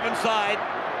open side.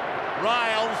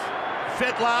 Riles.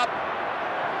 Fittler.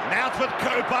 Now it's with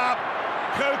Cooper.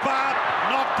 Cooper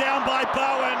knocked down by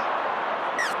Bowen.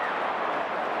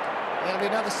 That'll be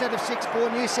another set of 6 for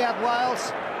New South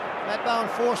Wales. Matt Bowen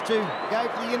forced to go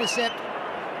for the intercept.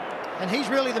 And he's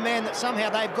really the man that somehow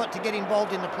they've got to get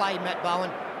involved in the play, Matt Bowen.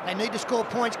 They need to score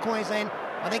points, Queensland.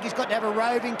 I think he's got to have a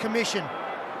roving commission.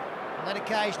 On that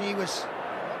occasion, he was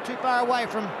not too far away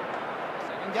from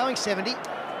going 70.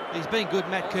 He's been good,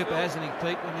 Matt Cooper, hasn't he,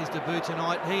 Pete, in his debut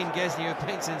tonight. He and Gasnier have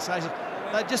been sensational.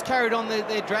 They've just carried on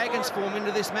their Dragons form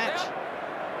into this match.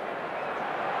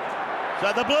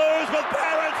 So the Blues with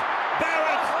Barrett.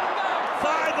 Barrett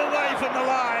 5 away from the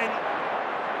line.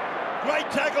 Great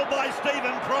tackle by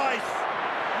Stephen Price.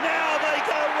 Now they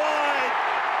go wide.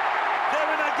 They're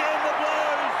in again, the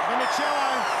Blues.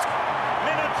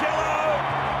 Minicello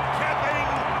capping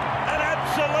an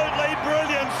absolutely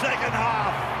brilliant second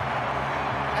half.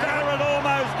 Barrett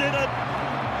almost did it.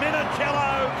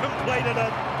 Minicello completed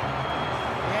it.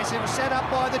 Yes, it was set up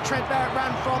by the Trent Barrett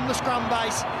run from the scrum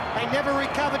base. They never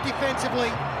recovered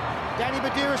defensively. Danny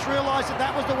Badeiros realised that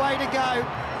that was the way to go.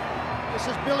 This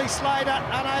is Billy Slater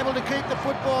unable to keep the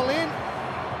football in.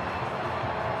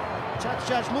 Touch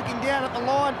judge looking down at the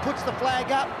line, puts the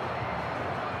flag up.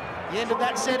 The end of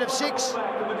that set of 6.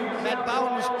 Matt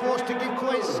Bowen was forced to give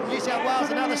New South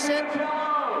Wales another set. And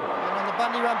on the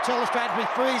Bundy Rum telestrator, we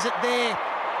freeze it there.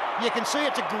 You can see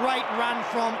it's a great run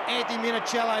from Anthony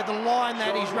Minicello, the line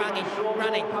that he's running.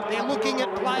 They're looking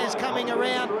at players coming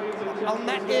around on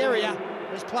that area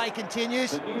as play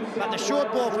continues. But the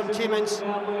short ball from Timmins,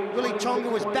 Willie Tonga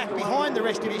was back behind the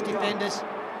rest of his defenders.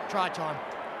 Try time.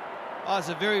 Oh, it's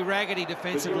a very raggedy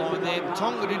defensive line there.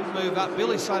 Tonga didn't move up.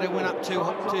 Billy Slater went up too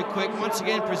quick. Once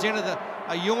again presented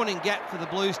a yawning gap for the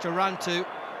Blues to run to.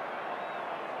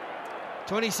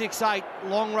 26-8,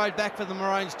 long road back for the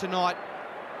Maroons tonight.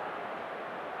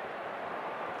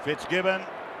 Fitzgibbon,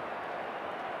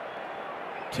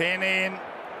 10 in,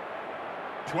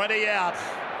 20 out.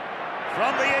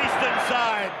 From the eastern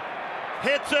side,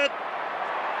 hits it.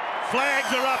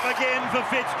 Flags are up again for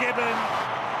Fitzgibbon.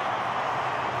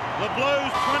 The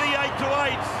Blues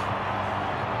 28-8.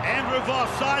 Andrew Voss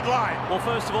sideline. Well,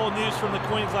 first of all, news from the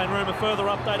Queensland room. A further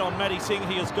update on Matty Singh.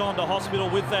 He has gone to hospital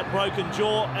with that broken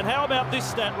jaw. And how about this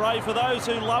stat, Ray, for those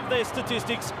who love their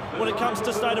statistics when it comes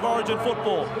to State of Origin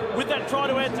football? With that try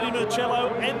to Anthony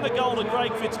Minicello and the goal to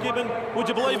Craig Fitzgibbon, would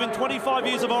you believe in 25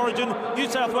 years of Origin, New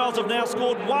South Wales have now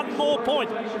scored 1 more point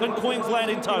than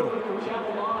Queensland in total.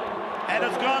 And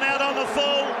it's gone out on the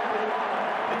full.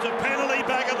 It's a penalty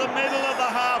back at the middle of the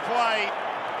halfway.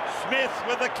 Smith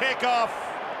with the kick-off.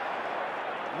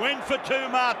 Went for too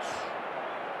much.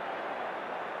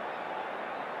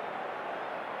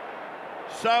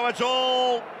 So it's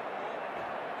all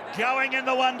going in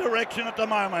the one direction at the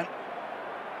moment.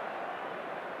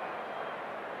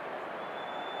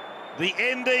 The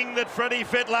ending that Freddie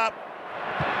Fittler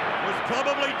was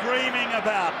probably dreaming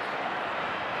about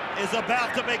is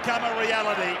about to become a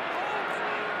reality.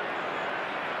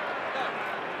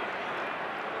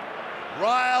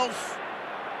 Riles,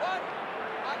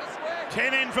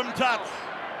 10 in from touch,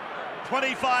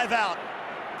 25 out.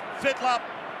 Fittler,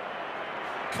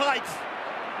 Kites,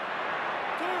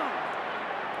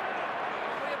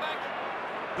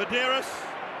 Badeiros,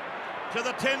 to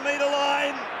the 10-metre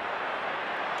line.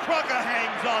 Crocker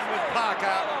hangs on with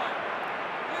Parker.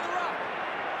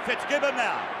 Fitzgibbon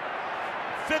now.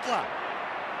 Fittler.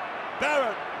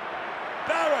 Barrett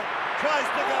tries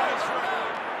to go through.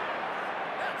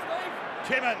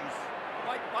 Timmins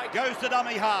goes to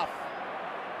dummy half.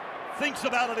 Thinks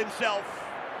about it himself.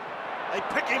 They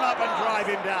pick him up and drive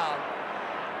him down.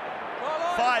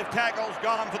 5 tackles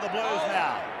gone for the Blues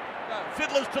now.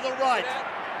 Fiddler's to the right.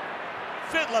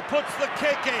 Fiddler puts the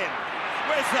kick in.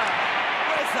 Wesser,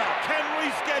 can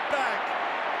Reese get back?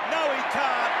 No, he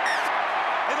can't.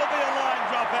 It'll be a line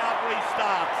drop out,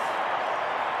 restarts.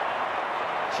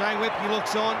 Shane Whippy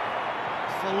looks on,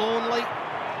 forlornly,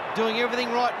 doing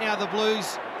everything right now, the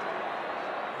Blues.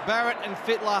 Barrett and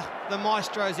Fittler, the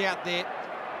maestros out there,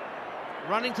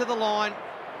 running to the line,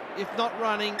 if not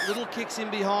running, little kicks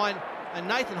in behind, and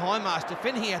Nathan Highmarsh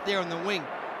defending out there on the wing,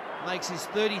 makes his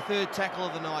 33rd tackle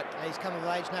of the night. He's come of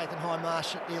age, Nathan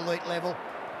Highmarsh, at the elite level.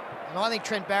 And I think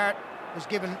Trent Barrett was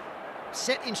given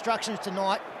set instructions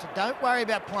tonight to don't worry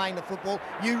about playing the football,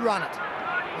 you run it.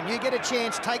 When you get a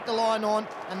chance, take the line on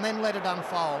and then let it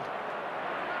unfold.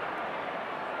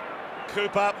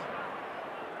 Cooper.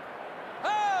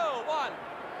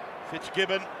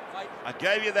 Fitzgibbon, I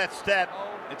gave you that stat.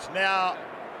 It's now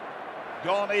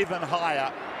gone even higher.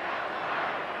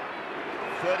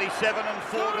 37 and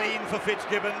 14 for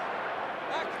Fitzgibbon.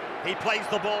 He plays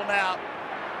the ball now.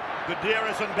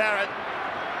 Gutierrez and Barrett.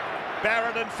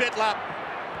 Barrett and Fittler.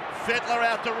 Fittler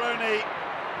out to Rooney.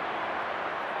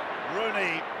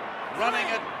 Rooney running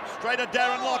it straight at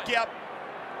Darren Lockyer.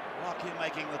 Lockyer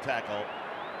making the tackle.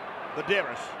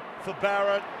 Gutierrez for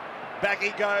Barrett. Back he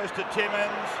goes to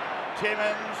Timmins.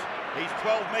 Timmins, he's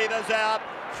 12 metres out,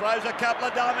 throws a couple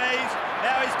of dummies.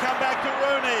 Now he's come back to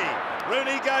Rooney.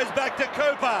 Rooney goes back to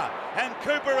Cooper, and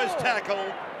Cooper is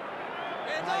tackled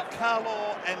by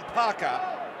Carlaw and Parker.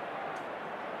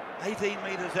 18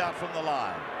 metres out from the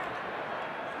line.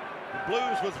 The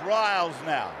Blues with Riles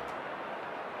now.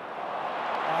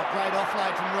 Oh, great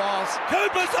offload from Riles.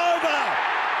 Cooper's over!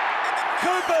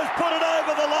 Cooper's put it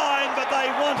over the line, but they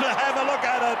want to have a look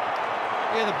at it.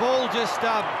 Yeah, the ball just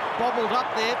bobbled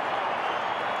up there.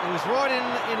 It was right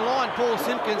in line, Paul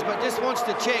Simpkins, but just wants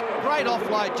to check. Great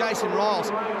offload, Jason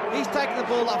Riles. He's taken the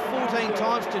ball up 14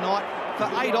 times tonight for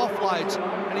 8 offloads,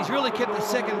 and he's really kept the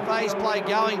second phase play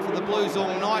going for the Blues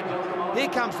all night. Here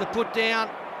comes the put down.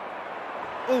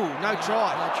 Ooh, no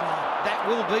try. No try. That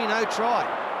will be no try.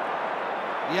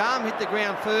 The arm hit the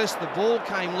ground first, the ball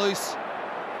came loose.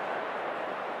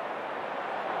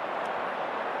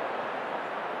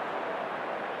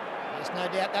 There's no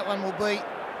doubt that one will be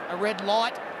a red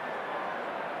light.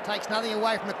 Takes nothing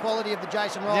away from the quality of the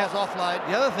Jason Riles offload.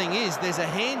 The other thing is there's a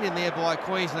hand in there by a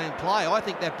Queensland player. I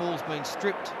think that ball's been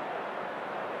stripped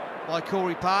by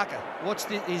Corey Parker. Watch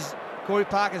is Corey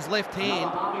Parker's left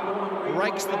hand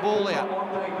rakes the ball out.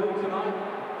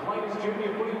 Players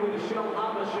junior footy with the Shell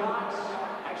Harbour Sharks.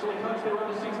 Actually coached their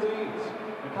under-16s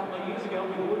a couple of years ago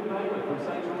with Luke Bailey from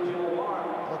St George Illawarra.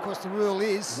 Well, of course, the rule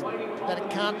is that it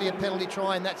can't be a penalty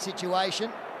try in that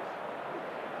situation.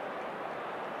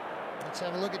 Let's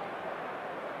have a look at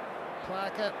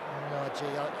Parker. Oh,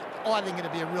 gee, I think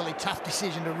it'd be a really tough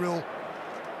decision to rule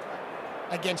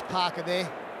against Parker there.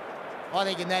 I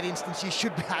think in that instance you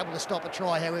should be able to stop a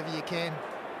try however you can.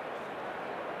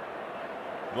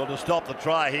 Well, to stop the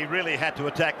try, he really had to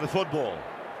attack the football.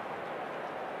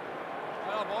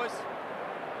 Well, boys.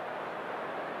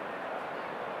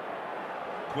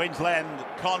 Queensland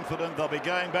confident they'll be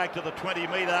going back to the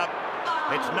 20-metre.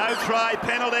 It's no try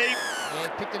penalty. Yeah,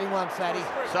 picked it in one, Fatty.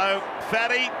 So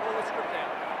Fatty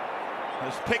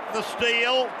has picked the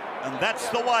steal, and that's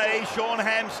the way Sean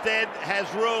Hampstead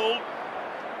has ruled.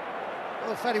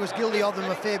 Well, Fatty was guilty of them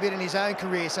a fair bit in his own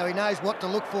career, so he knows what to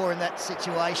look for in that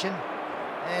situation.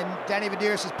 And Danny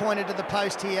Vidiris has pointed to the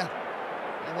post here.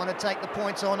 They want to take the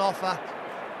points on offer.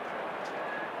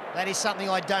 That is something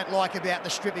I don't like about the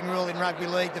stripping rule in rugby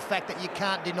league, the fact that you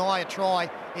can't deny a try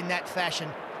in that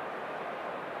fashion.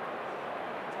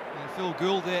 And Phil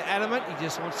Gould there adamant. He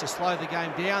just wants to slow the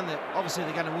game down. Obviously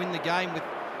they're going to win the game with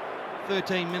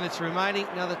 13 minutes remaining.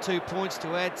 Another 2 points to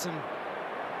add some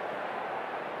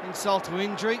insult to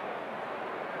injury.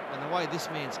 And the way this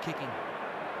man's kicking.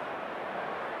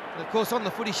 And of course, on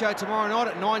the Footy Show tomorrow night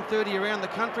at 9:30 around the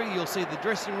country, you'll see the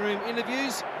dressing room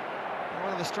interviews.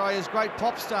 One of Australia's great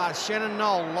pop stars, Shannon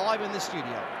Knoll, live in the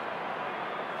studio.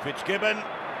 Fitzgibbon,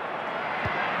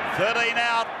 13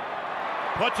 out,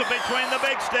 puts it between the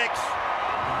big sticks.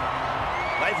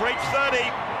 They've reached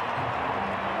 30.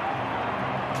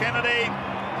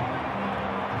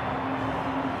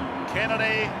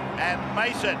 Kennedy and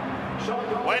Mason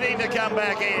waiting to come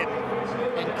back in.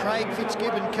 And Craig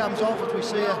Fitzgibbon comes off as we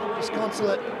see a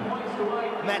disconsolate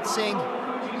Matt Singh.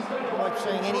 Like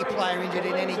seeing any player injured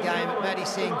in any game, but Matty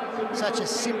Singh, such a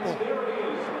simple.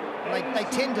 They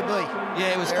tend to be.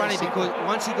 Yeah, it was funny because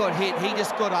once he got hit, he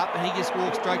just got up and he just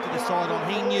walked straight to the sideline.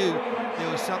 He knew there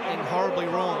was something horribly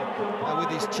wrong with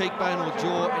his cheekbone or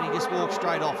jaw, and he just walked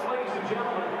straight off.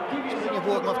 Speaking of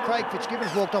walking off, Craig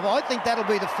Fitzgibbon's walked off. I think that'll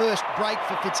be the first break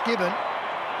for Fitzgibbon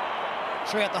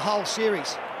throughout the whole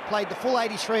series. Played the full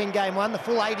 83 in game 1, the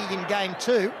full 80 in game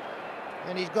 2,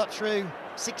 and he's got through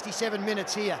 67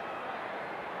 minutes here.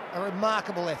 A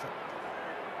remarkable effort.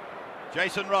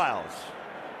 Jason Riles.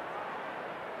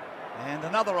 And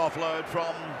another offload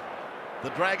from the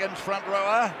Dragons front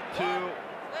rower to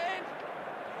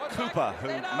Cooper, who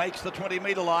makes the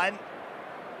 20-metre line.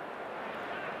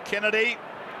 Kennedy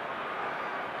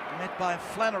met by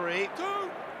Flannery.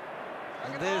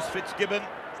 And there's Fitzgibbon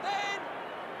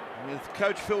with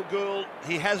Coach Phil Gould.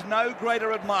 He has no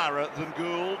greater admirer than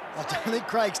Gould. I don't think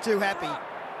Craig's too happy.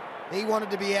 He wanted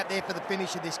to be out there for the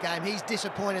finish of this game. He's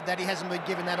disappointed that he hasn't been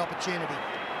given that opportunity.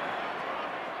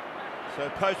 So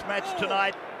post-match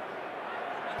tonight,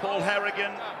 Paul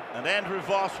Harrigan and Andrew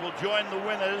Voss will join the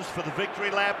winners for the victory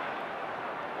lap.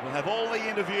 We'll have all the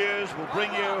interviews. We'll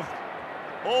bring you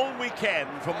all we can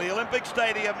from the Olympic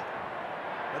Stadium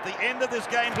at the end of this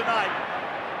game tonight.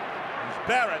 As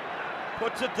Barrett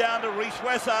puts it down to Reece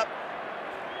Wesser.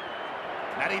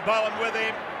 Matty Bowen with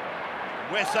him.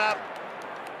 Wesser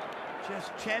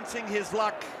just chancing his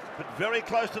luck, but very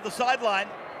close to the sideline.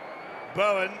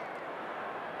 Bowen.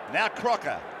 Now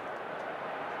Crocker.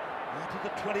 Now to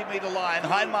the 20-metre line.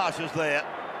 Hindmarsh is there.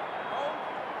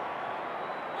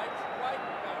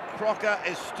 Crocker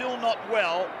is still not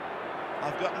well.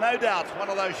 I've got no doubts one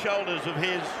of those shoulders of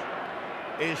his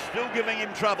is still giving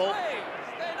him trouble.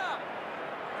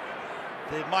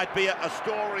 There might be a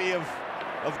story of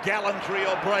gallantry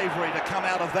or bravery to come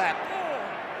out of that.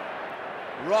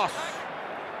 Ross.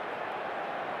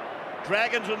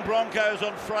 Dragons and Broncos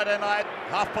on Friday night,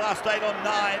 8:30 on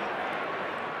 9.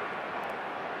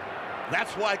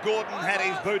 That's why Gordon had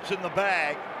his boots in the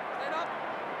bag.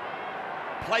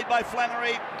 Played by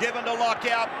Flannery, given to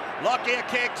Lockyer. Lockyer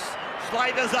kicks,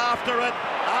 Slater's after it.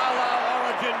 A la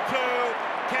Origin 2.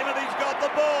 Kennedy's got the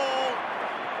ball.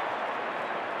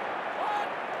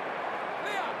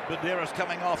 Badira's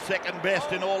coming off second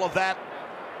best in all of that.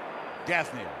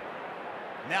 Gasnier.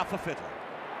 Now for Fittler.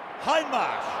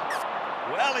 Hindmarsh.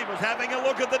 Well, he was having a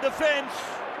look at the defence.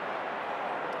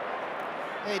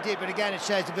 Yeah, he did, but again, it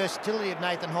shows the versatility of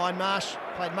Nathan Hindmarsh.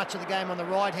 Played much of the game on the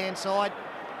right-hand side.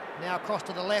 Now across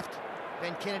to the left.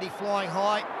 Ben Kennedy flying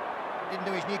high. Didn't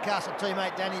do his Newcastle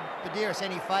teammate Danny Badiris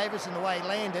any favours in the way he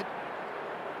landed.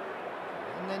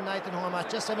 And then Nathan Hindmarsh.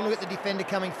 Just having a look at the defender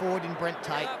coming forward in Brent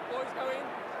Tate.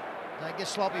 Don't get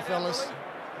sloppy, fellas.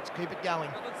 Let's keep it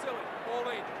going.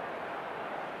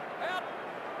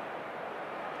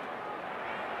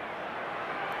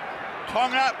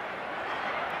 Tonga.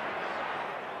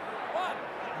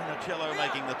 Minicello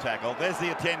making the tackle. There's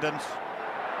the attendance.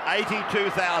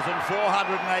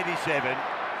 82,487.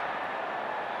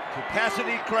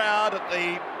 Capacity crowd at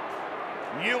the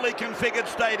newly configured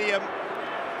stadium.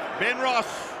 Ben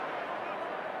Ross.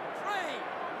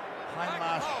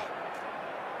 Hindmarsh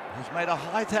has made a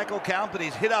high tackle count, but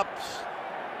his hit-ups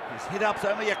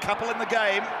only a couple in the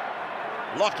game.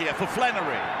 Lockyer for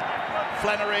Flannery.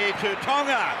 Flannery to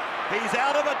Tonga. He's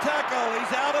out of a tackle,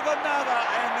 he's out of another,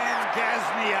 and then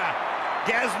Gasnier.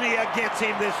 Gasnier gets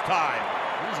him this time.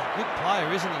 He's a good player,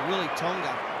 isn't he, Willie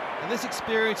Tonga? And this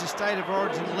experience at State of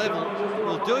Origin level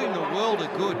will do him the world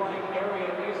of good.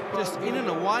 Just in and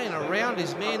away and around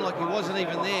his man like he wasn't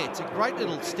even there. It's a great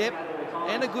little step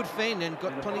and a good fend and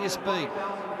got plenty of speed.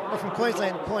 Well, from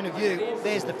Queensland point of view,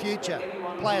 there's the future.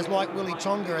 Players like Willie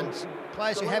Tonga and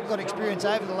players who have got experience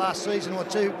over the last season or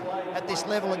two at this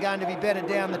level are going to be better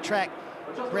down the track.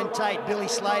 Brent Tate, Billy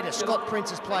Slater, Scott Prince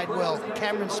has played well,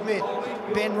 Cameron Smith,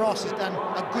 Ben Ross has done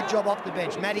a good job off the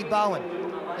bench, Matty Bowen.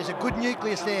 There's a good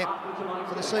nucleus there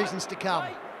for the seasons to come.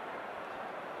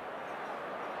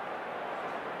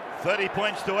 30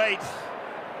 points to 8.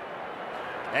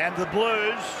 And the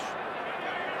Blues,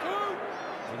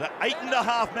 with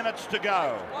 8.5 minutes to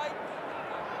go.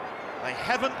 They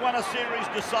haven't won a series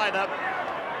decider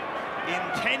in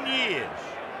 10 years.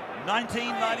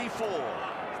 1994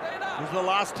 was the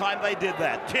last time they did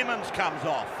that. Timmins comes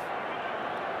off.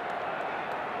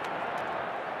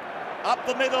 Up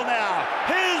the middle now.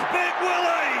 Here's Big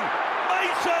Willie.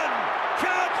 Mason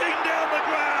charging down the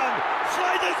ground.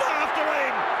 Slater's after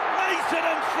him. Mason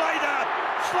and Slater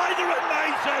Slater and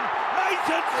Mason.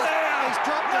 Mason's there. He's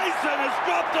dropped it. Mason has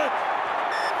dropped it.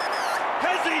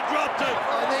 Has he dropped it?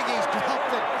 I think he's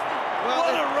dropped it. Well,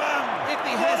 What a run. if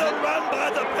he What a hasn't, run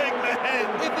by the big man.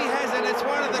 if he hasn't, it's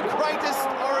one of the greatest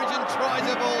Origin tries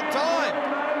of all time.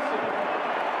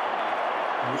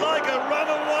 Like a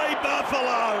runaway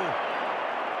buffalo.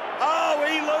 Oh,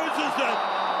 he loses it.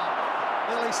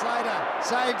 Billy Slater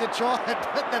saved a try,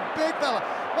 but the big fella.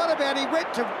 What about he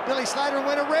went to Billy Slater and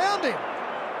went around him?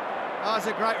 Oh, it's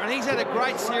a great run. He's had a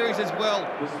great series as well.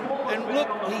 And look,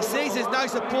 he sees there's no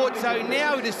support, so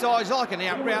now he decides, I can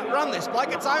outrun this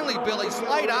bloke. It's only Billy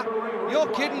Slater. You're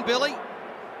kidding, Billy.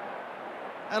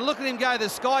 And look at him go, the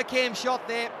sky cam shot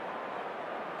there.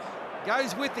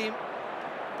 Goes with him.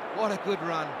 What a good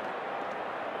run.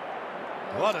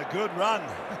 What a good run.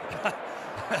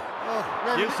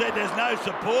 You said there's no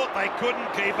support. They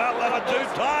couldn't keep up. They were too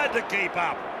tired to keep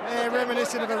up. Yeah,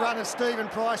 reminiscent of a run of Stephen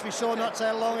Price we saw not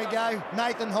so long ago.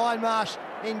 Nathan Hindmarsh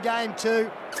in game 2.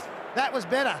 That was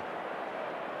better.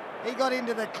 He got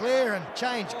into the clear and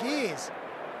changed gears.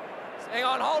 Hang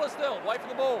on, hold it still. Wait for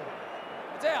the ball.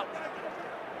 It's out.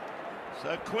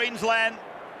 So Queensland,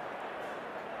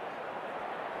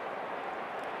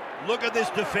 look at this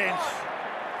defence.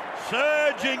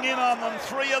 Surging in on them,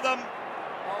 3 of them.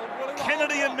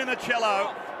 Kennedy and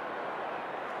Minicello.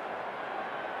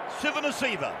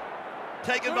 Sivanasiva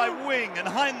taken by Wing and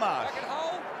Hindmarsh.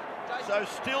 So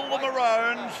still the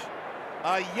Maroons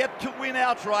are yet to win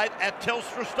outright at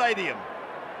Telstra Stadium.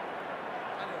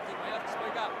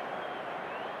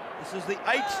 This is the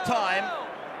 8th time,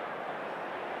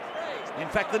 in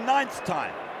fact the 9th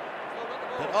time,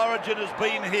 that Origin has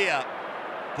been here.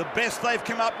 The best they've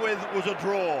come up with was a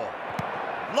draw.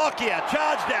 Lockyer,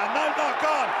 charge down, no knock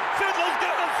on. Fiddler's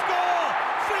going to score.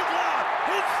 Fiddler,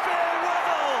 his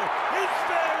farewell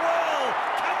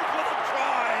comes with a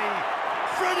try.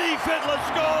 Freddie Fiddler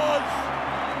scores.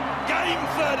 Game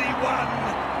 31.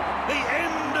 The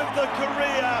end of the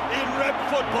career in rep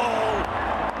football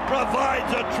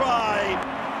provides a try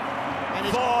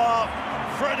for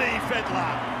Freddie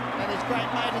Fiddler. And his great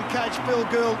mate and coach Phil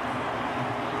Gould,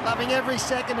 loving every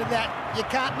second of that. You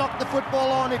can't knock the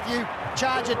football on if you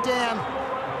charge it down.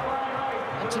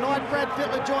 And tonight Brad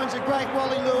Fittler joins the great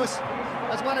Wally Lewis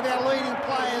as one of our leading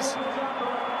players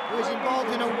who is involved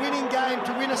in a winning game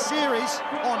to win a series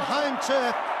on home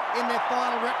turf in their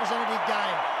final representative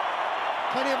game.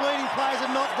 Plenty of leading players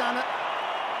have not done it.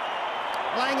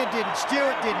 Langer didn't,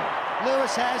 Stewart didn't,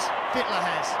 Lewis has, Fittler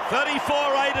has.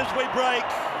 34-8 as we break.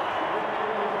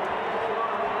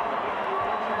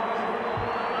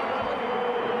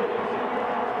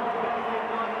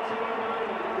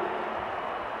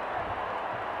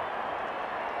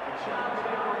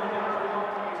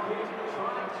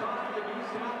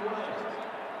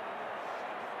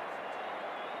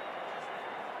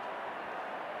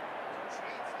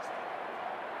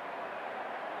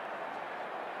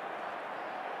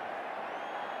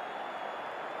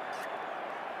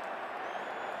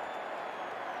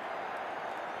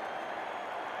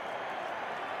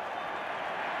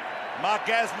 Mark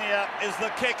Gasnier is the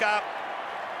kicker.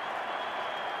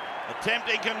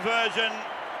 Attempting conversion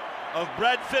of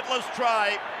Brad Fittler's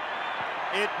try.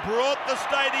 It brought the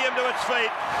stadium to its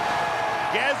feet.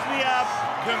 Gasnier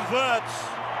converts,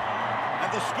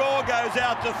 and the score goes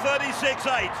out to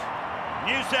 36-8.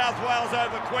 New South Wales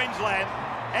over Queensland.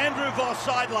 Andrew Voss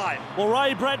sideline. Well,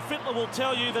 Ray, Brad Fittler will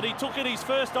tell you that he took in his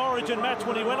first Origin match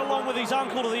when he went along with his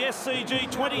uncle to the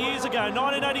SCG 20 years ago,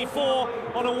 1984,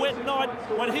 on a wet night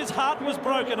when his heart was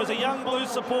broken as a young Blues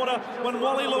supporter when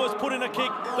Wally Lewis put in a kick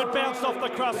that bounced off the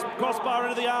crossbar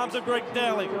into the arms of Greg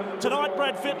Dowling. Tonight,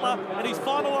 Brad Fittler, in his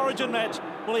final Origin match,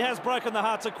 well, he has broken the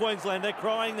hearts of Queensland. They're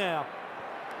crying now.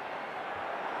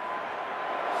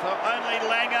 So only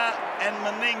Langer and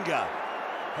Meninga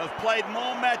have played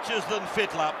more matches than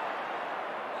Fittler.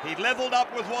 He levelled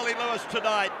up with Wally Lewis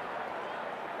tonight.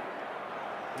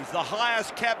 He's the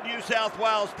highest capped New South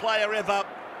Wales player ever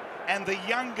and the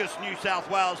youngest New South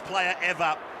Wales player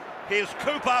ever. Here's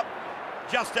Cooper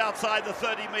just outside the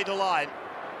 30-metre line.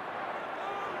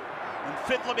 And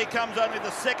Fittler becomes only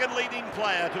the second leading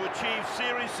player to achieve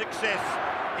series success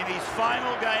in his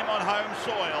final game on home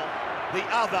soil. The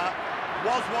other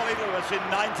was Wally Lewis in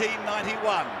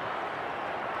 1991.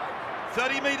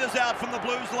 30 metres out from the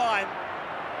Blues line.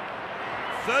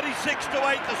 36-8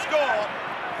 the score.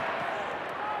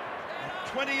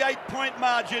 28-point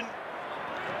margin.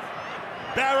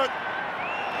 Barrett,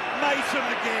 Mason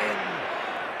again.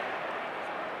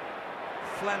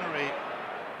 Flannery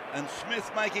and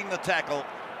Smith making the tackle.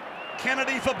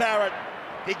 Kennedy for Barrett.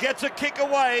 He gets a kick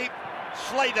away.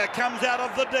 Slater comes out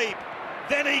of the deep.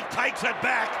 Then he takes it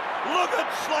back. Look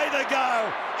at Slater go.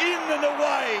 In and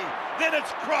away. Then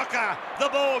it's Crocker. The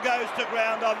ball goes to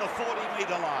ground on the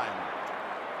 40-metre line.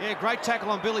 Yeah, great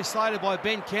tackle on Billy Slater by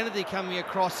Ben Kennedy coming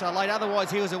across late. Otherwise,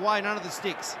 he was away, none of the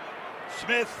sticks.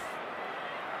 Smith.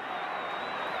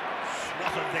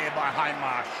 Swatted there by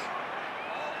Hindmarsh.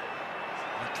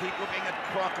 I keep looking at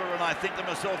Crocker and I think to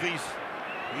myself,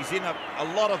 he's in a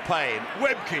lot of pain.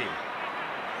 Webke.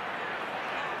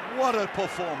 What a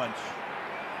performance.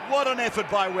 What an effort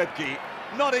by Webke.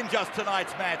 Not in just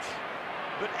tonight's match,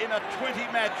 but in a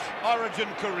 20-match Origin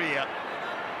career.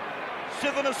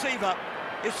 Sivanasiva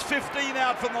is 15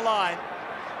 out from the line.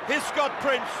 Here's Scott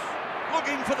Prince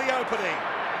looking for the opening.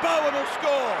 Bowen will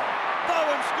score.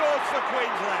 Bowen scores for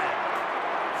Queensland.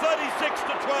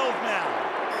 36-12 now.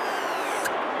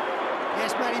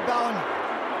 Yes, Matty Bowen,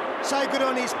 so good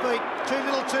on his feet. Too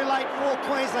little too late for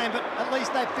Queensland, but at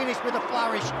least they finished with a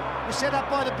flourish. Was set up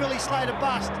by the Billy Slater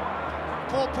bust.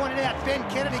 Paul pointed out Ben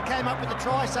Kennedy came up with the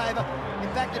try saver. In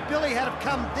fact, if Billy had have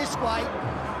come this way,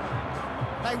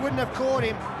 they wouldn't have caught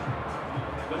him.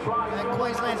 And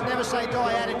Queensland's never say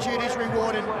die attitude is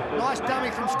rewarded. Nice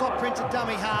dummy from Scott Prince at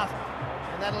dummy half.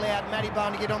 And that allowed Matty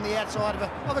Bowen to get on the outside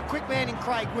of a quick man in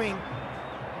Craig Wing.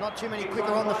 Not too many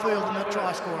quicker on the field than the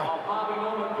try scorer.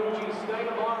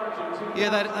 Yeah,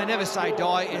 they never say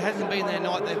die. It hasn't been their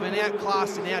night. They've been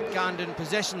outclassed and outgunned, and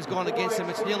possession's gone against them.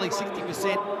 It's nearly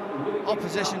 60% of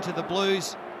possession to the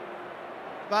Blues.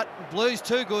 But Blues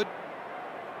too good.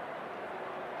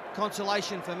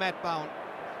 Consolation for Matt Bowen.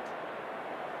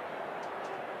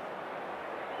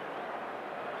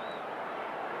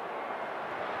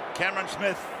 Cameron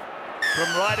Smith from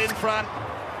right in front.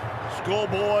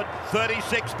 Scoreboard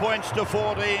 36 points to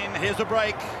 14. Here's a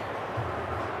break.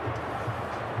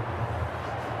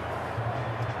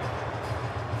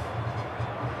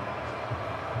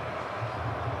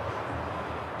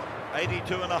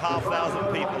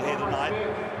 $82,500 people here tonight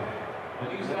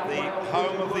at the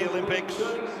home of the Olympics.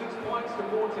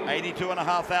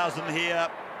 82,500 here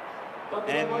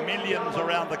and millions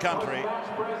around the country.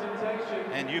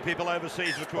 And you people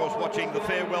overseas, of course, watching the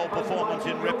farewell performance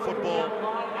in rep football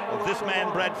of this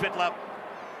man, Brad Fittler,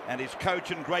 and his coach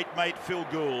and great mate, Phil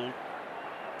Gould.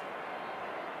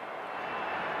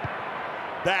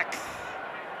 Back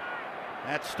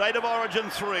at State of Origin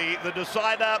 3, the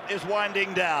decider is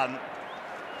winding down.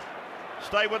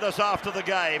 Stay with us after the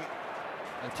game.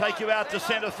 We'll take you out to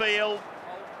centre field.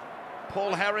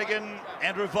 Paul Harrigan,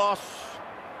 Andrew Voss.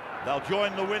 They'll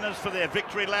join the winners for their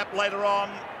victory lap later on.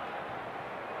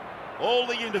 All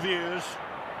the interviews.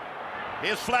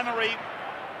 Here's Flannery.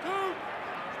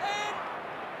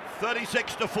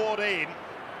 36-14.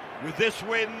 With this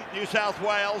win, New South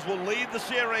Wales will lead the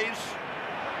series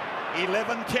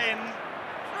 11-10.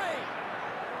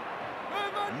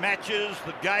 Matches,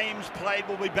 the games played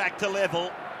will be back to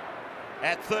level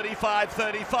at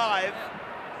 35-35.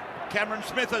 Cameron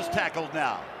Smith has tackled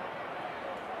now.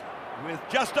 With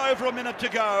just over a minute to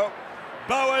go,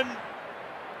 Bowen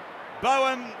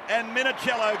and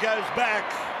Minicello goes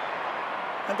back.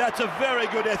 And that's a very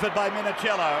good effort by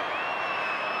Minicello.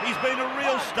 He's been a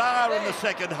real star in the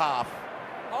second half.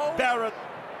 Barrett,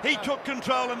 he took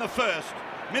control in the first.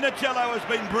 Minicello has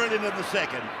been brilliant in the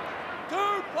second.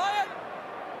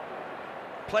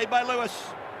 Played by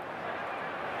Lewis.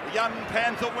 The young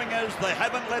Panther wingers, they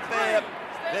haven't let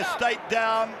their state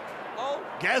down.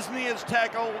 Gasnier has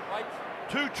tackled.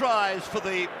 2 tries for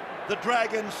the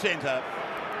Dragons centre.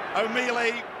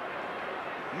 O'Mealy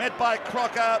met by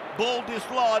Crocker, ball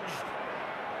dislodged.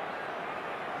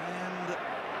 And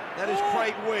that is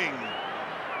Craig Wing,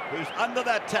 who's under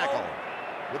that tackle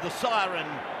with the siren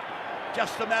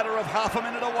just a matter of half a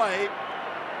minute away.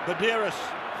 Badiris,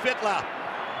 Fittler,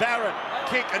 Barrett,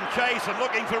 kick and chase and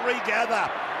looking for regather.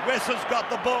 Wes has got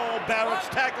the ball, Barrett's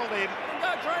tackled him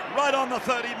right on the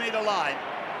 30-metre line.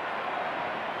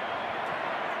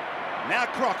 Now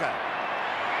Crocker,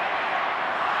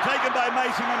 taken by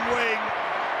Mason and Wing.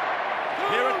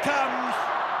 Here it comes,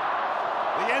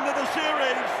 the end of the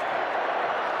series.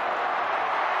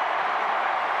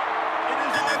 It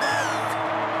is over.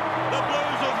 The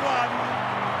Blues have won.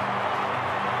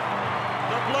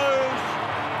 The Blues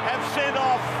have sent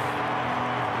off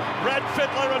Brad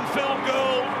Fittler and Phil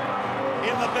Gould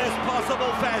in the best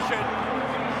possible fashion.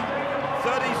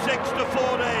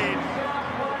 36-14.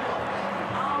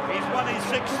 He's won his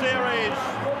 6th series.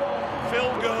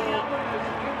 Phil Gould,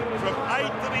 from 8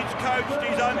 that he's coached,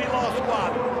 he's only lost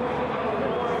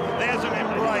 1. There's an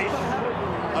embrace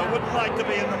I wouldn't like to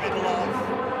be in the middle of.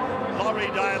 Laurie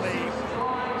Daly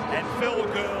and Phil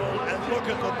Gould, and look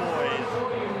at the boys.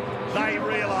 They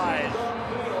realise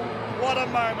What a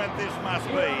moment this must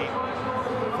be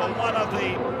for one of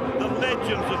the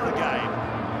legends of the game.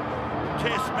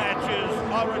 Test matches,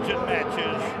 Origin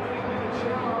matches,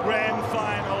 grand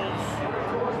finals.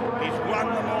 He's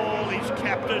won them all. He's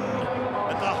captained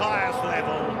at the highest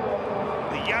level.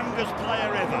 The youngest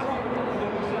player ever.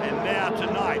 And now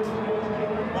tonight,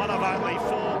 one of only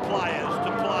 4 players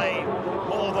to play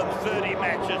more than 30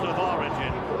 matches of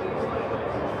Origin.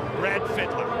 Brad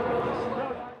Fittler.